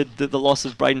covered the loss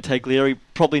of Braden Taglieri?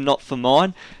 Probably not for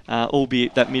mine,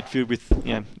 albeit that midfield with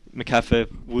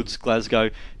McAfee, Woods, Glasgow,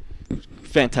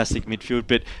 fantastic midfield.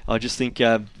 But I just think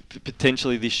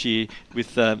potentially this year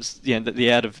with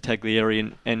the out of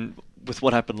Taglieri and with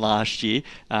what happened last year,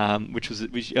 which was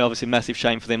obviously a massive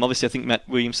shame for them. Obviously, I think Matt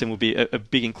Williamson will be a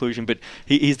big inclusion, but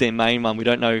he's their main one. We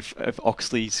don't know if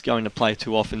Oxley's going to play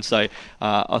too often. So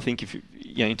I think if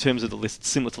in terms of the list, it's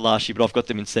similar to last year, but I've got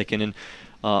them in 2nd. And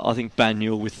I think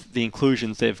Banyule, with the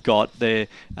inclusions they've got, they're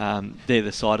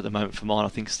the side at the moment for mine. I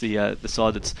think it's the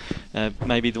side that's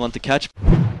maybe the one to catch.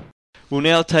 We'll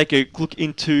now take a look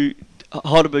into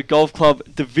Heidelberg Golf Club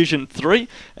Division 3,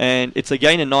 and it's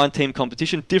again a 9-team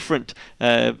competition. Different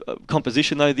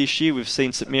composition though this year. We've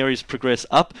seen St Mary's progress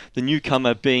up, the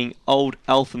newcomer being Old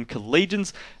Eltham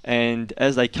Collegians, and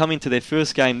as they come into their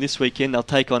first game this weekend, they'll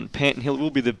take on Panton Hill. It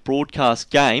will be the broadcast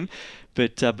game.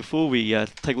 But before we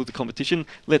take a look at the competition,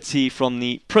 let's hear from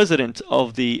the president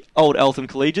of the Old Eltham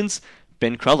Collegians,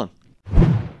 Ben Crullen.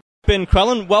 Ben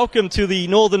Crullen, welcome to the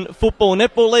Northern Football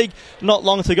Netball League. Not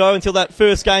long to go until that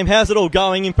first game. How's it all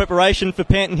going in preparation for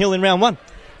Panton Hill in round 1?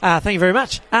 Thank you very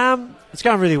much. It's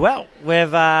going really well.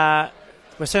 We're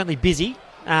certainly busy,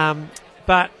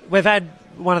 but we've had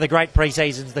one of the great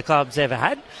pre-seasons the club's ever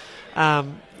had.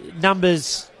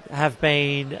 Numbers have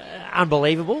been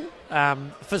unbelievable,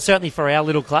 certainly for our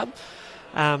little club.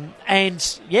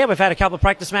 And yeah, we've had a couple of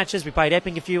practice matches. We played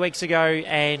Epping a few weeks ago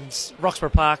and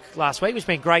Roxburgh Park last week, which has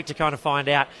been great to kind of find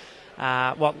out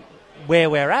where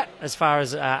we're at as far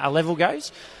as our level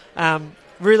goes.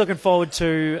 Really looking forward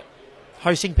to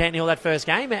hosting Panton Hill that first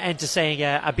game and to seeing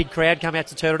a big crowd come out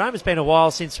to Turtle Dome. It's been a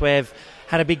while since we've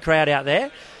had a big crowd out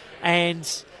there, and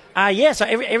so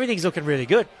everything's looking really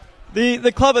good.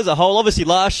 The club as a whole, obviously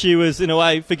last year was in a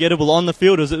way forgettable on the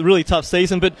field. It was a really tough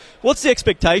season, but what's the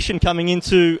expectation coming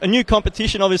into a new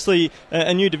competition, obviously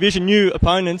a new division, new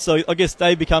opponents, so I guess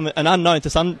they become an unknown to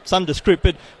some descript,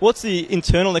 but what's the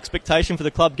internal expectation for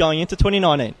the club going into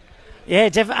 2019? Yeah,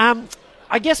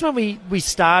 I guess when we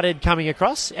started coming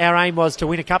across, our aim was to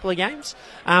win a couple of games,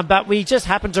 but we just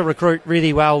happened to recruit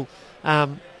really well,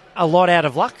 a lot out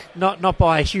of luck, not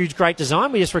by a huge great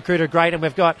design. We just recruited great, and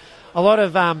we've got a lot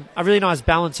of a really nice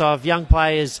balance of young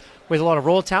players with a lot of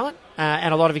raw talent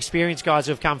and a lot of experienced guys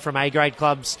who have come from A-grade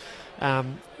clubs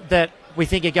that we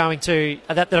think are going to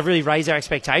that have really raised our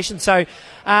expectations. So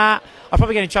I'll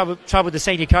probably get in trouble with the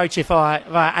senior coach if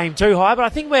I aim too high, but I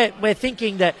think we're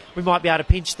thinking that we might be able to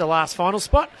pinch the last final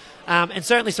spot and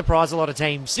certainly surprise a lot of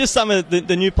teams. Just some of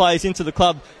the new players into the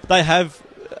club, they have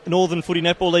Northern Footy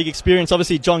Netball League experience.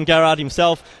 Obviously, John Garrard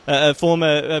himself, a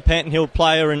former Panton Hill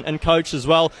player and coach as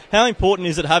well. How important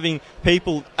is it having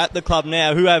people at the club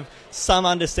now who have some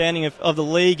understanding of the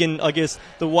league and, I guess,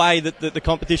 the way that the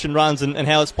competition runs and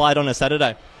how it's played on a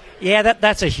Saturday? Yeah,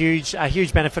 that's a huge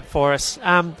benefit for us.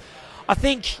 I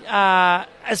think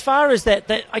as far as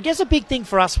that, I guess a big thing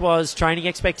for us was training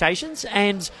expectations,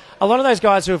 and a lot of those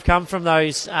guys who have come from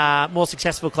those more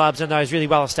successful clubs and those really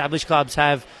well-established clubs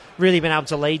have really been able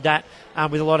to lead that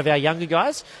with a lot of our younger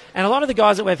guys. And a lot of the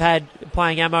guys that we've had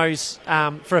playing Amos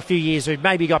for a few years who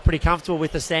maybe got pretty comfortable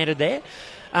with the standard there.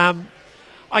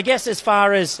 I guess as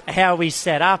far as how we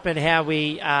set up and how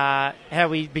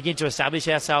we begin to establish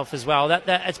ourselves as well, that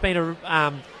it's been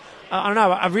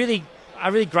a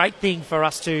really great thing for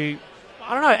us to.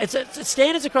 I don't know. It's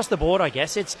standards across the board. I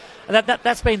guess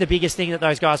that's been the biggest thing that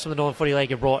those guys from the Northern Footy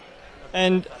League have brought.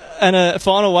 And a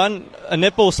final one, a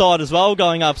netball side as well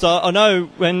going up. So I know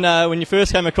when you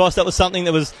first came across, that was something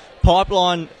that was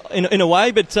pipeline in a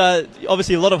way, but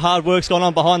obviously a lot of hard work's gone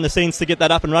on behind the scenes to get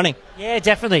that up and running. Yeah,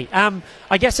 definitely.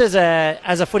 I guess as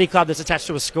a footy club that's attached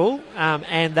to a school,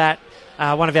 and that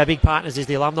one of our big partners is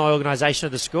the alumni organisation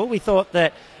of the school, we thought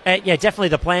that, definitely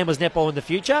the plan was netball in the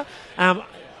future.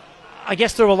 I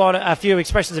guess through a few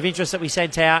expressions of interest that we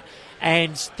sent out,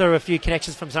 and through a few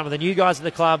connections from some of the new guys at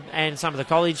the club and some of the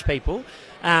college people,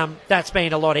 that's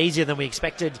been a lot easier than we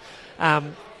expected.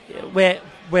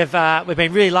 We've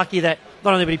been really lucky that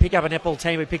not only did we pick up a netball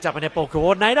team, we picked up a netball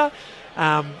coordinator,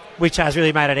 which has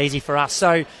really made it easy for us.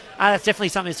 So that's definitely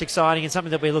something that's exciting and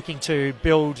something that we're looking to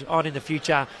build on in the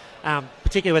future,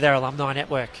 particularly with our alumni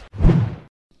network.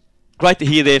 Great to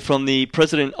hear there from the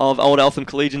president of Old Eltham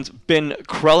Collegians, Ben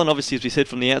Crellin. Obviously, as we said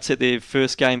from the outset, their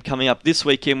first game coming up this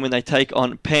weekend when they take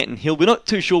on Panton Hill. We're not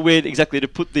too sure where exactly to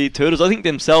put the Turtles. I think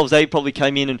themselves, they probably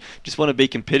came in and just want to be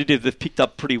competitive. They've picked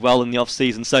up pretty well in the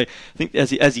off-season. So I think,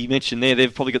 as you mentioned there,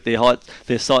 they've probably got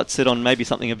their sights set on maybe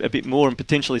something a bit more and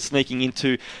potentially sneaking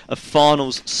into a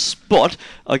finals spot.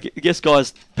 I guess,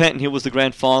 guys, Panton Hill was the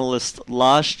grand finalist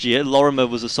last year. Lorimer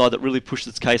was a side that really pushed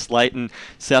its case late, and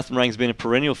South Morang's been a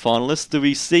perennial finalist. Do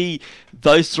we see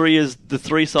those three as the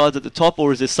three sides at the top,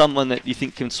 or is there someone that you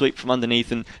think can sweep from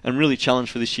underneath and really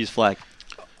challenge for this year's flag?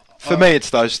 For me, it's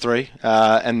those three.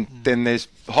 And then there's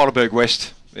Heidelberg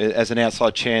West as an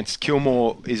outside chance.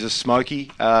 Kilmore is a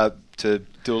smoky to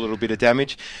do a little bit of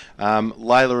damage.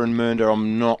 Layla and Mernda,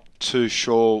 I'm not too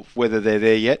sure whether they're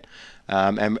there yet.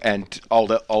 And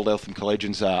Old Eltham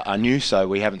Collegians are new, so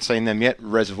we haven't seen them yet.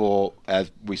 Reservoir,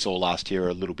 as we saw last year,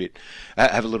 have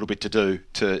a little bit to do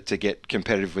to get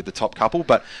competitive with the top couple.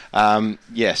 But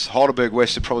yes, Heidelberg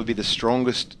West would probably be the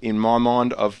strongest in my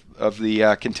mind of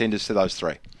the contenders to those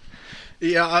three.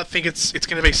 Yeah, I think it's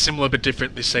going to be similar but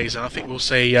different this season. I think we'll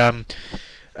see some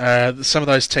of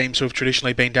those teams who have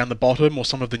traditionally been down the bottom, or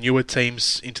some of the newer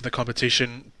teams into the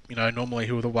competition. Normally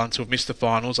who are the ones who have missed the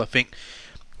finals. I think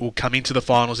will come into the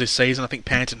finals this season. I think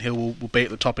Panton Hill will be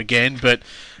at the top again, but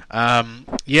I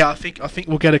think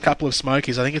we'll get a couple of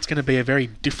smokies. I think it's going to be a very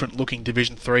different looking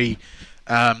Division 3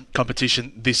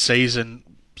 competition this season.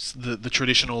 The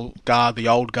traditional guard, the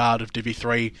old guard of Div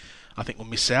 3, I think we'll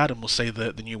miss out, and we'll see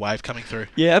the new wave coming through.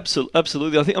 Yeah,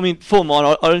 absolutely. For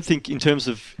mine, I don't think in terms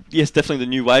of, yes, definitely the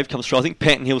new wave comes through. I think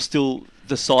Panton Hill's still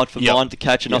the side for mine to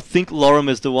catch, and I think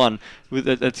Lorimer's the one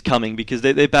that's coming, because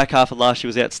their back half of last year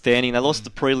was outstanding. They lost the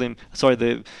prelim,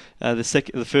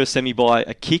 the first semi by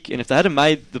a kick, and if they hadn't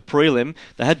made the prelim,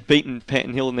 they had beaten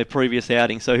Panton Hill in their previous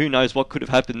outing. So who knows what could have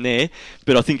happened there?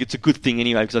 But I think it's a good thing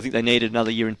anyway, because I think they needed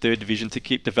another year in third division to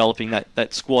keep developing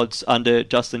that squads under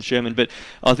Justin Sherman. But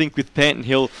I think with Panton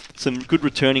Hill, some good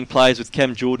returning players with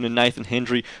Cam Jordan and Nathan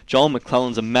Hendry. Joel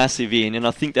McClellan's a massive in, and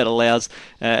I think that allows,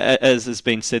 as has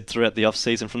been said throughout the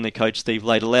off-season from their coach Steve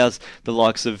Lade, allows the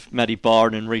likes of Matty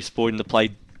Byron and Reece Boyden to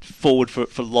play forward for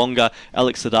longer.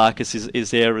 Alex Sadakis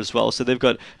is there as well, so they've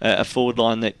got a forward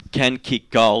line that can kick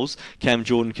goals. Cam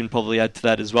Jordan can probably add to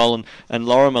that as well, and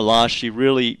Lorimer last year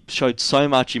really showed so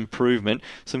much improvement.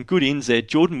 Some good ins there.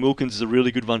 Jordan Wilkins is a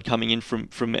really good one coming in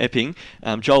from Epping.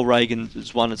 Joel Reagan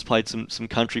is one that's played some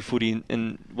country footy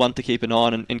and one to keep an eye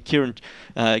on, and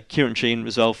Kieran Sheen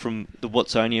as well from the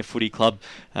Watsonia Footy Club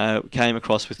came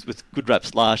across with good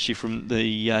raps last year from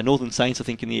the Northern Saints, I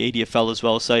think, in the EDFL as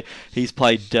well, so he's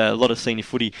played a lot of senior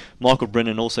footy. Michael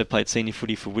Brennan also played senior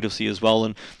footy for Whittlesea as well.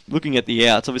 And looking at the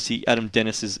outs, obviously Adam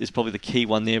Dennis is probably the key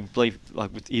one there, I believe,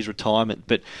 with his retirement,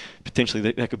 but potentially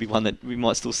that could be one that we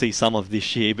might still see some of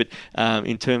this year. But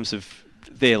in terms of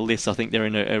their list, I think they're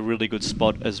in a really good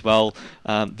spot as well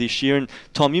this year. And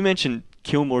Tom, you mentioned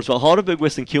Kilmore as well. Heidelberg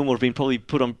West and Kilmore have been probably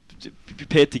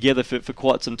prepared together for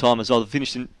quite some time as well. They've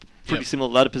finished in pretty similar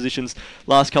ladder positions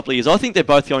last couple of years. I think they're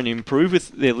both going to improve with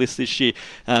their list this year.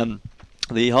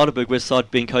 The Heidelberg West side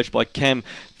being coached by Cam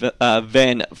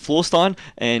Van Floorstein,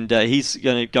 and he's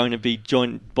going to be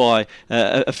joined by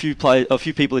a few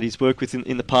people that he's worked with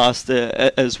in the past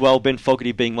as well. Ben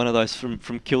Fogarty being one of those from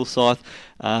Kilsyth.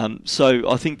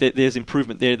 So I think that there's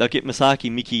improvement there. They'll get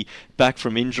Masaki Miki back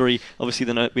from injury. Obviously,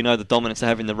 we know the dominance they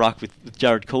have in the ruck with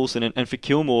Jared Coulson, and for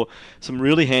Kilmore, some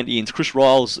really handy ins. Chris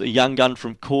Riles, a young gun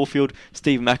from Caulfield.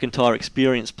 Steve McIntyre,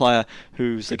 experienced player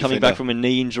who's coming back from a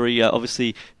knee injury,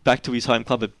 obviously back to his home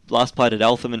club, last played at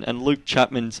Eltham, and Luke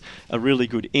Chapman's a really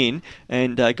good in.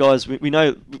 And guys, we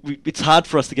know it's hard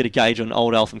for us to get a gauge on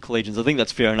Old Eltham Collegians. I think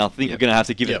that's fair enough. I think we're going to have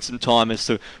to give it some time as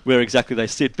to where exactly they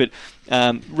sit. But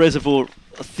Reservoir,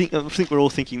 I think we're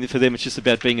all thinking that for them it's just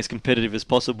about being as competitive as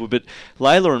possible. But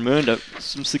Layla and Mernda,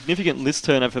 some significant list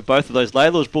turnover for both of those.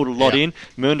 Layla's brought a lot in.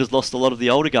 Mernda's lost a lot of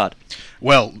the older guard.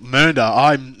 Well, Mernda,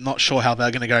 I'm not sure how they're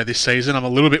going to go this season. I'm a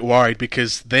little bit worried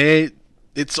because they're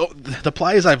it's the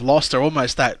players they've lost are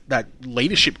almost that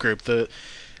leadership group.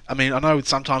 I know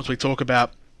sometimes we talk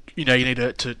about, you need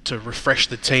to refresh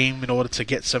the team in order to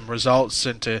get some results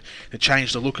and to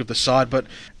change the look of the side, but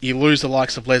you lose the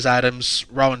likes of Les Adams,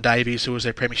 Rowan Davies, who was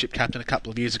their premiership captain a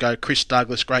couple of years ago, Chris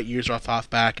Douglas, great user off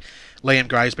half-back, Liam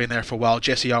Gray's been there for a while,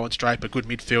 Jesse Owens-Draper, good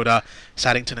midfielder,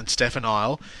 Saddington and Stefan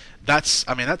Isle. That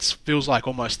feels like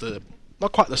almost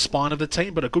not quite the spine of the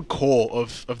team, but a good core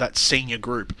of that senior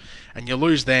group. And you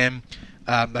lose them.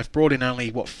 They've brought in only,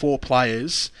 4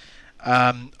 players.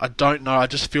 I don't know. I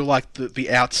just feel like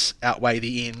the outs outweigh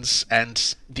the ins,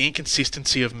 and the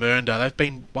inconsistency of Mernda. They've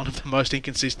been one of the most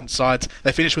inconsistent sides.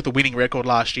 They finished with a winning record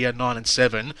last year,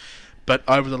 9-7, but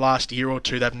over the last year or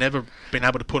two, they've never been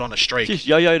able to put on a streak. Just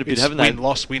yo-yoed a bit, haven't they? Win,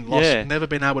 loss. Yeah. Never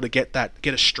been able to get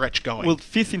a stretch going. Well,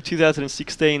 5th in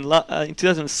 2016. In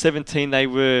 2017, they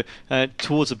were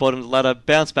towards the bottom of the ladder.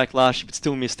 Bounced back last year, but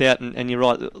still missed out. And you're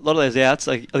right, a lot of those outs,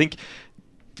 I think,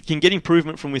 can get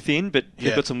improvement from within, but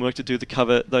they've got some work to do to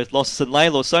cover those losses. And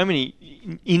Laylaw, so many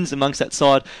ins amongst that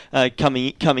side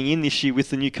coming in this year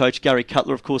with the new coach, Gary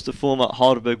Cutler, of course, the former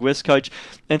Heidelberg West coach,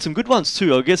 and some good ones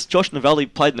too. I guess Josh Novelli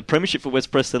played in the Premiership for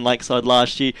West Preston Lakeside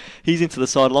last year. He's into the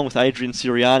side along with Adrian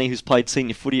Siriani, who's played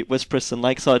senior footy at West Preston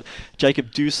Lakeside.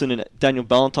 Jacob Dewson and Daniel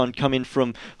Ballantyne come in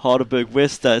from Heidelberg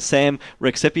West. Sam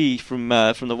Rexepi from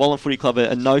the Wallen Footy Club,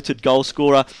 a noted goal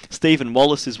scorer. Stephen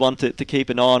Wallace is one to keep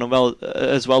an eye on,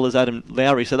 as well as Adam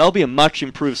Lowry. So they'll be a much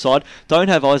improved side. Don't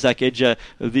have Isaac Edger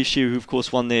this year, who of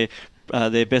course won their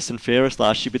best and fairest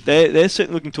last year, but they're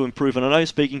certainly looking to improve. And I know,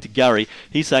 speaking to Gary,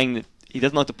 he's saying that he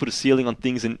doesn't like to put a ceiling on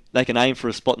things, and they can aim for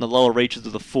a spot in the lower reaches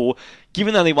of the 4.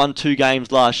 Given they only won 2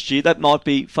 games last year, that might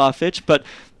be far-fetched, but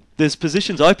there's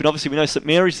positions open. Obviously, we know St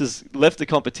Mary's has left the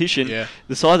competition. Yeah.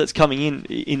 The side that's coming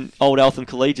in Old Eltham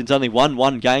Collegians only won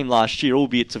 1 game last year,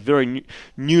 albeit it's a very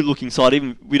new-looking side.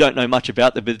 Even we don't know much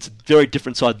about them, but it's a very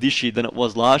different side this year than it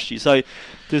was last year. So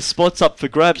there's spots up for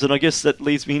grabs, and I guess that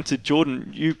leads me into Jordan.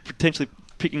 You potentially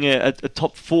picking a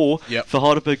top 4 for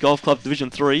Heidelberg Golf Club Division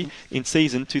 3 in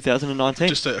season 2019.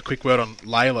 Just a quick word on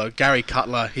Layla. Gary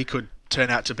Cutler, he could turn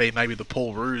out to be maybe the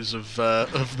Paul Roos of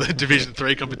the Division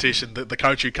 3 competition, the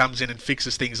coach who comes in and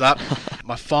fixes things up.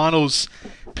 My finals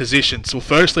positions. Well,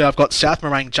 firstly, I've got South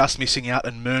Morang just missing out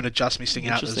and Myrna just missing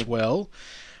out as well.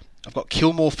 I've got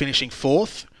Kilmore finishing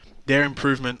 4th. Their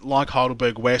improvement, like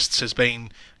Heidelberg West's, has been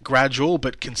gradual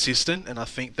but consistent, and I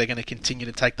think they're going to continue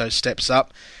to take those steps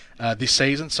up this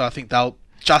season. So I think they'll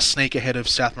just sneak ahead of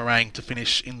South Morang to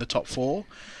finish in the top 4.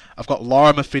 I've got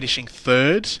Lorimer finishing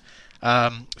 3rd.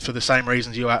 For the same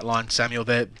reasons you outlined, Samuel.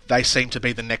 They seem to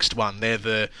be the next one. They're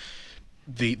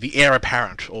the heir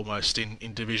apparent almost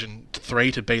in Division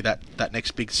 3 to be that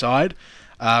next big side.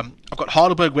 I've got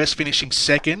Heidelberg West finishing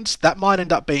 2nd. That might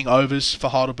end up being overs for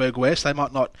Heidelberg West. They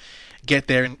might not get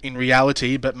there in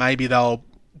reality, but maybe they'll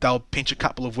pinch a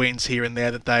couple of wins here and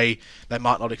there that they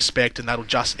might not expect, and that'll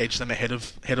just edge them ahead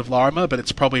of Lorimer. But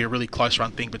it's probably a really close run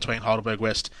thing between Heidelberg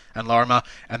West and Lorimer.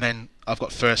 And then I've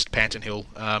got first Panton Hill.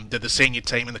 They're the senior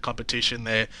team in the competition.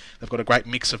 They've got a great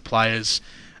mix of players,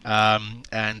 and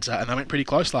they went pretty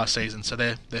close last season, so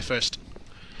they're first.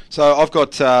 So I've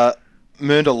got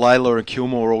Mernda, Layla and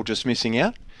Kilmore all just missing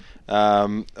out.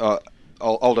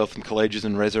 Old Eltham Collegians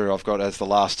and Reza I've got as the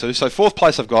last 2. So 4th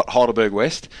place I've got Heidelberg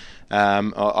West.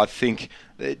 I think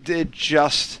they're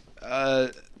just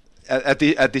at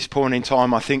this point in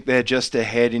time, I think they're just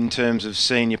ahead in terms of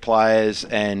senior players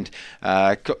and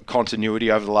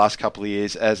continuity over the last couple of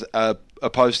years as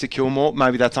opposed to Kilmore.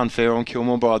 Maybe that's unfair on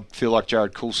Kilmore, but I feel like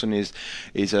Jared Coulson is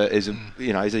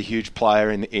a huge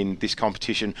player in this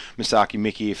competition. Masaki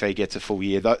Miki, if he gets a full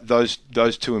year, those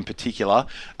 2 in particular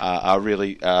are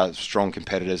really strong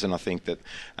competitors, and I think that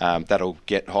that'll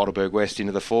get Heidelberg West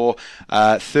into the 4.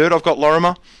 3rd, I've got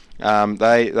Lorimer.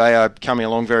 They are coming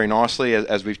along very nicely,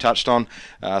 as we've touched on.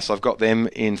 So I've got them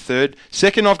in 3rd.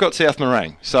 2nd, I've got South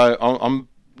Morang. So I'm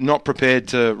not prepared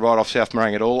to write off South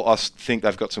Morang at all. I think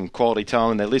they've got some quality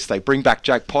talent in their list. They bring back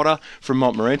Jake Potter from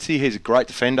Montmorency. He's a great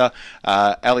defender.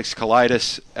 Alex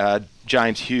Kalaidis,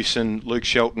 James Hewson, Luke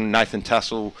Shelton, Nathan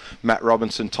Tassel, Matt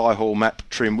Robinson, Ty Hall, Matt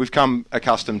Trim. We've come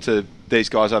accustomed to these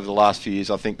guys over the last few years.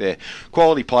 I think they're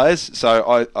quality players,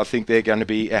 so I think they're going to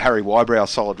be a Harry Wybrow,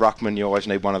 solid ruckman. You always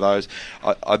need one of those.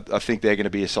 I think they're going to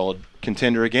be a solid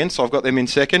contender again, so I've got them in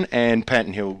 2nd, and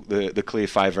Panton Hill, the clear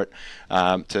favourite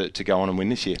to go on and win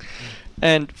this year.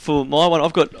 And for my one,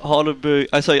 I've got Heidelberg.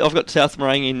 I've got South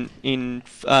Morang in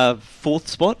fourth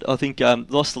spot. I think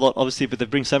lost a lot, obviously, but they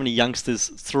bring so many youngsters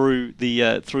through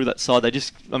that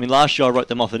side. Last year I wrote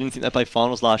them off. I didn't think they played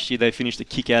finals last year. They finished a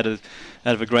kick out of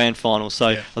a grand final. So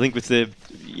I think with the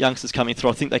youngsters coming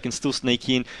through, I think they can still sneak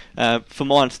in. For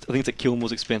mine, I think it's at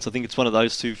Kilmore's expense. I think it's one of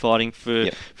those two fighting for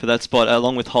that spot,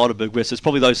 along with Heidelberg West. It's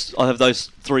probably I have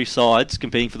those three sides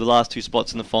competing for the last two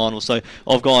spots in the final. So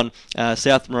I've gone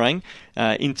South Morang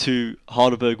into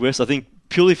Heidelberg West. I think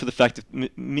purely for the fact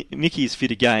that Mickey is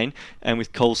fit again, and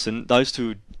with Coulson, those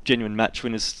two are genuine match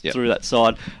winners through that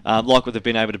side, like what they've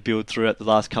been able to build throughout the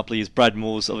last couple of years. Brad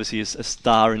Moore's obviously a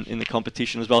star in the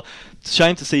competition as well. It's a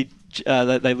shame to see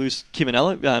they lose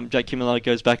Kiminella. Jake Kiminella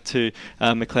goes back to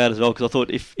McLeod as well, because I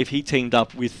thought if he teamed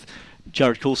up with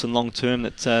Jared Coulson long term,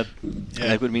 that would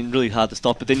have been really hard to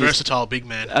stop. But then versatile big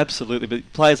man. Absolutely,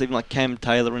 but players even like Cam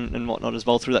Taylor and whatnot as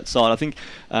well through that side. I think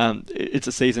it's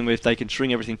a season where if they can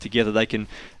string everything together, they can.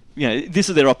 This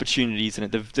is their opportunity, isn't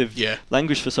it? They've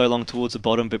languished for so long towards the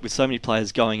bottom, but with so many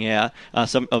players going out,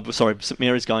 St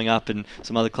Mary's going up and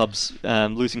some other clubs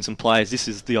losing some players, this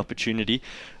is the opportunity.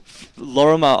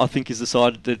 Lorimer, I think, is the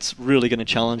side that's really going to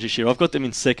challenge this year. I've got them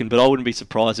in second, but I wouldn't be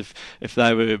surprised if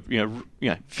they were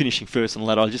finishing first on the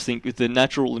ladder. I just think with the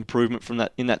natural improvement from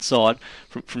that in that side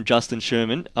from Justin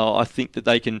Sherman, I think that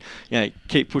they can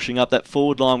keep pushing up that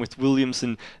forward line with Williams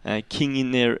and King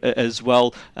in there as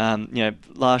well.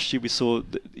 Last year we saw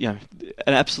an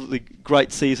absolutely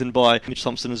great season by Mitch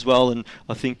Thompson as well, and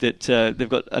I think that they've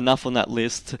got enough on that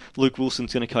list. Luke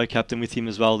Wilson's going to co-captain with him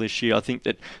as well this year. I think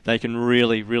that they can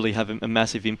really have a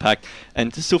massive impact.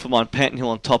 And still for mine, Panton Hill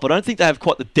on top. I don't think they have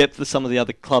quite the depth of some of the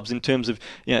other clubs in terms of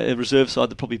a reserve side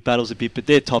that probably battles a bit, but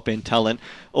they're top end talent,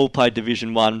 all played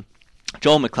Division 1.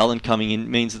 Joel McClellan coming in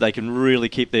means that they can really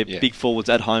keep their big forwards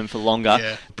at home for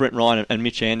longer. Brent Ryan and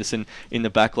Mitch Anderson in the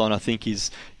back line, I think,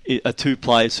 are two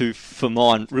players who, for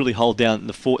mine, really hold down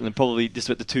the fort, and they're probably just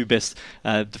about the two best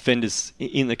defenders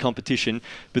in the competition.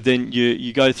 But then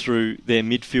you go through their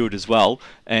midfield as well,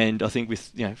 and I think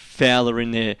with Fowler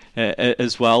in there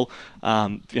as well,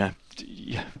 under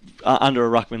a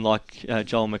ruckman like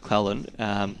Joel McClellan,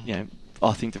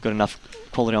 I think they've got enough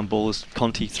quality on ballers.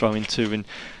 Conti throw in too,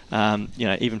 and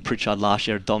even Pritchard last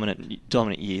year had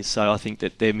dominant years. So I think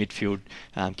that their midfield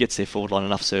gets their forward line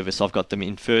enough service. I've got them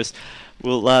in first.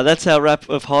 Well, that's our wrap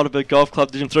of Heidelberg Golf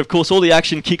Club Division 3. Of course, all the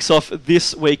action kicks off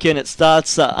this weekend. It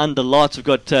starts under lights. We've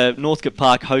got Northcote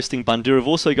Park hosting Bundoora. We've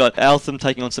also got Altham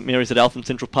taking on St Mary's at Altham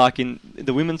Central Park in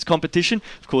the women's competition.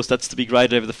 Of course, that's to be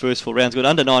graded over the first 4 rounds. We've got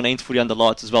under 19s footy under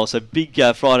lights as well. So big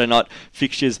Friday night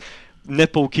fixtures.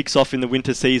 Netball kicks off in the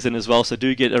winter season as well, so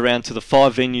do get around to the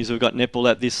 5 venues we've got netball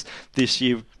at this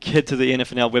year. Head to the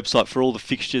NFNL website for all the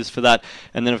fixtures for that.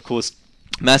 And then, of course,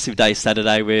 massive day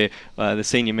Saturday where the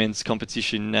senior men's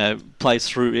competition plays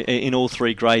through in all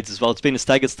 3 grades as well. It's been a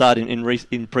staggered start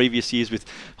in previous years with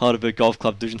Heidelberg Golf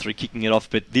Club Division 3 kicking it off,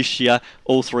 but this year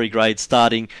all 3 grades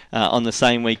starting on the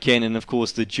same weekend, and of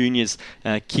course the juniors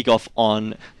kick off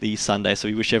on the Sunday, so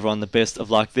we wish everyone the best of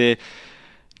luck there.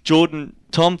 Jordan,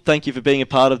 Tom, thank you for being a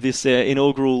part of this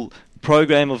inaugural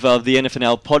program of the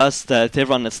NFNL podcast. To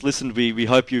everyone that's listened, we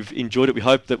hope you've enjoyed it. We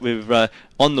hope that we're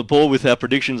on the ball with our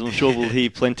predictions. I'm sure we'll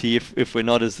hear plenty if we're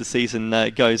not as the season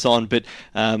goes on. But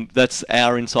that's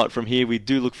our insight from here. We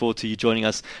do look forward to you joining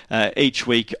us each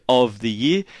week of the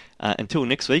year. Until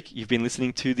next week, you've been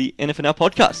listening to the NFNL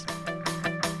podcast.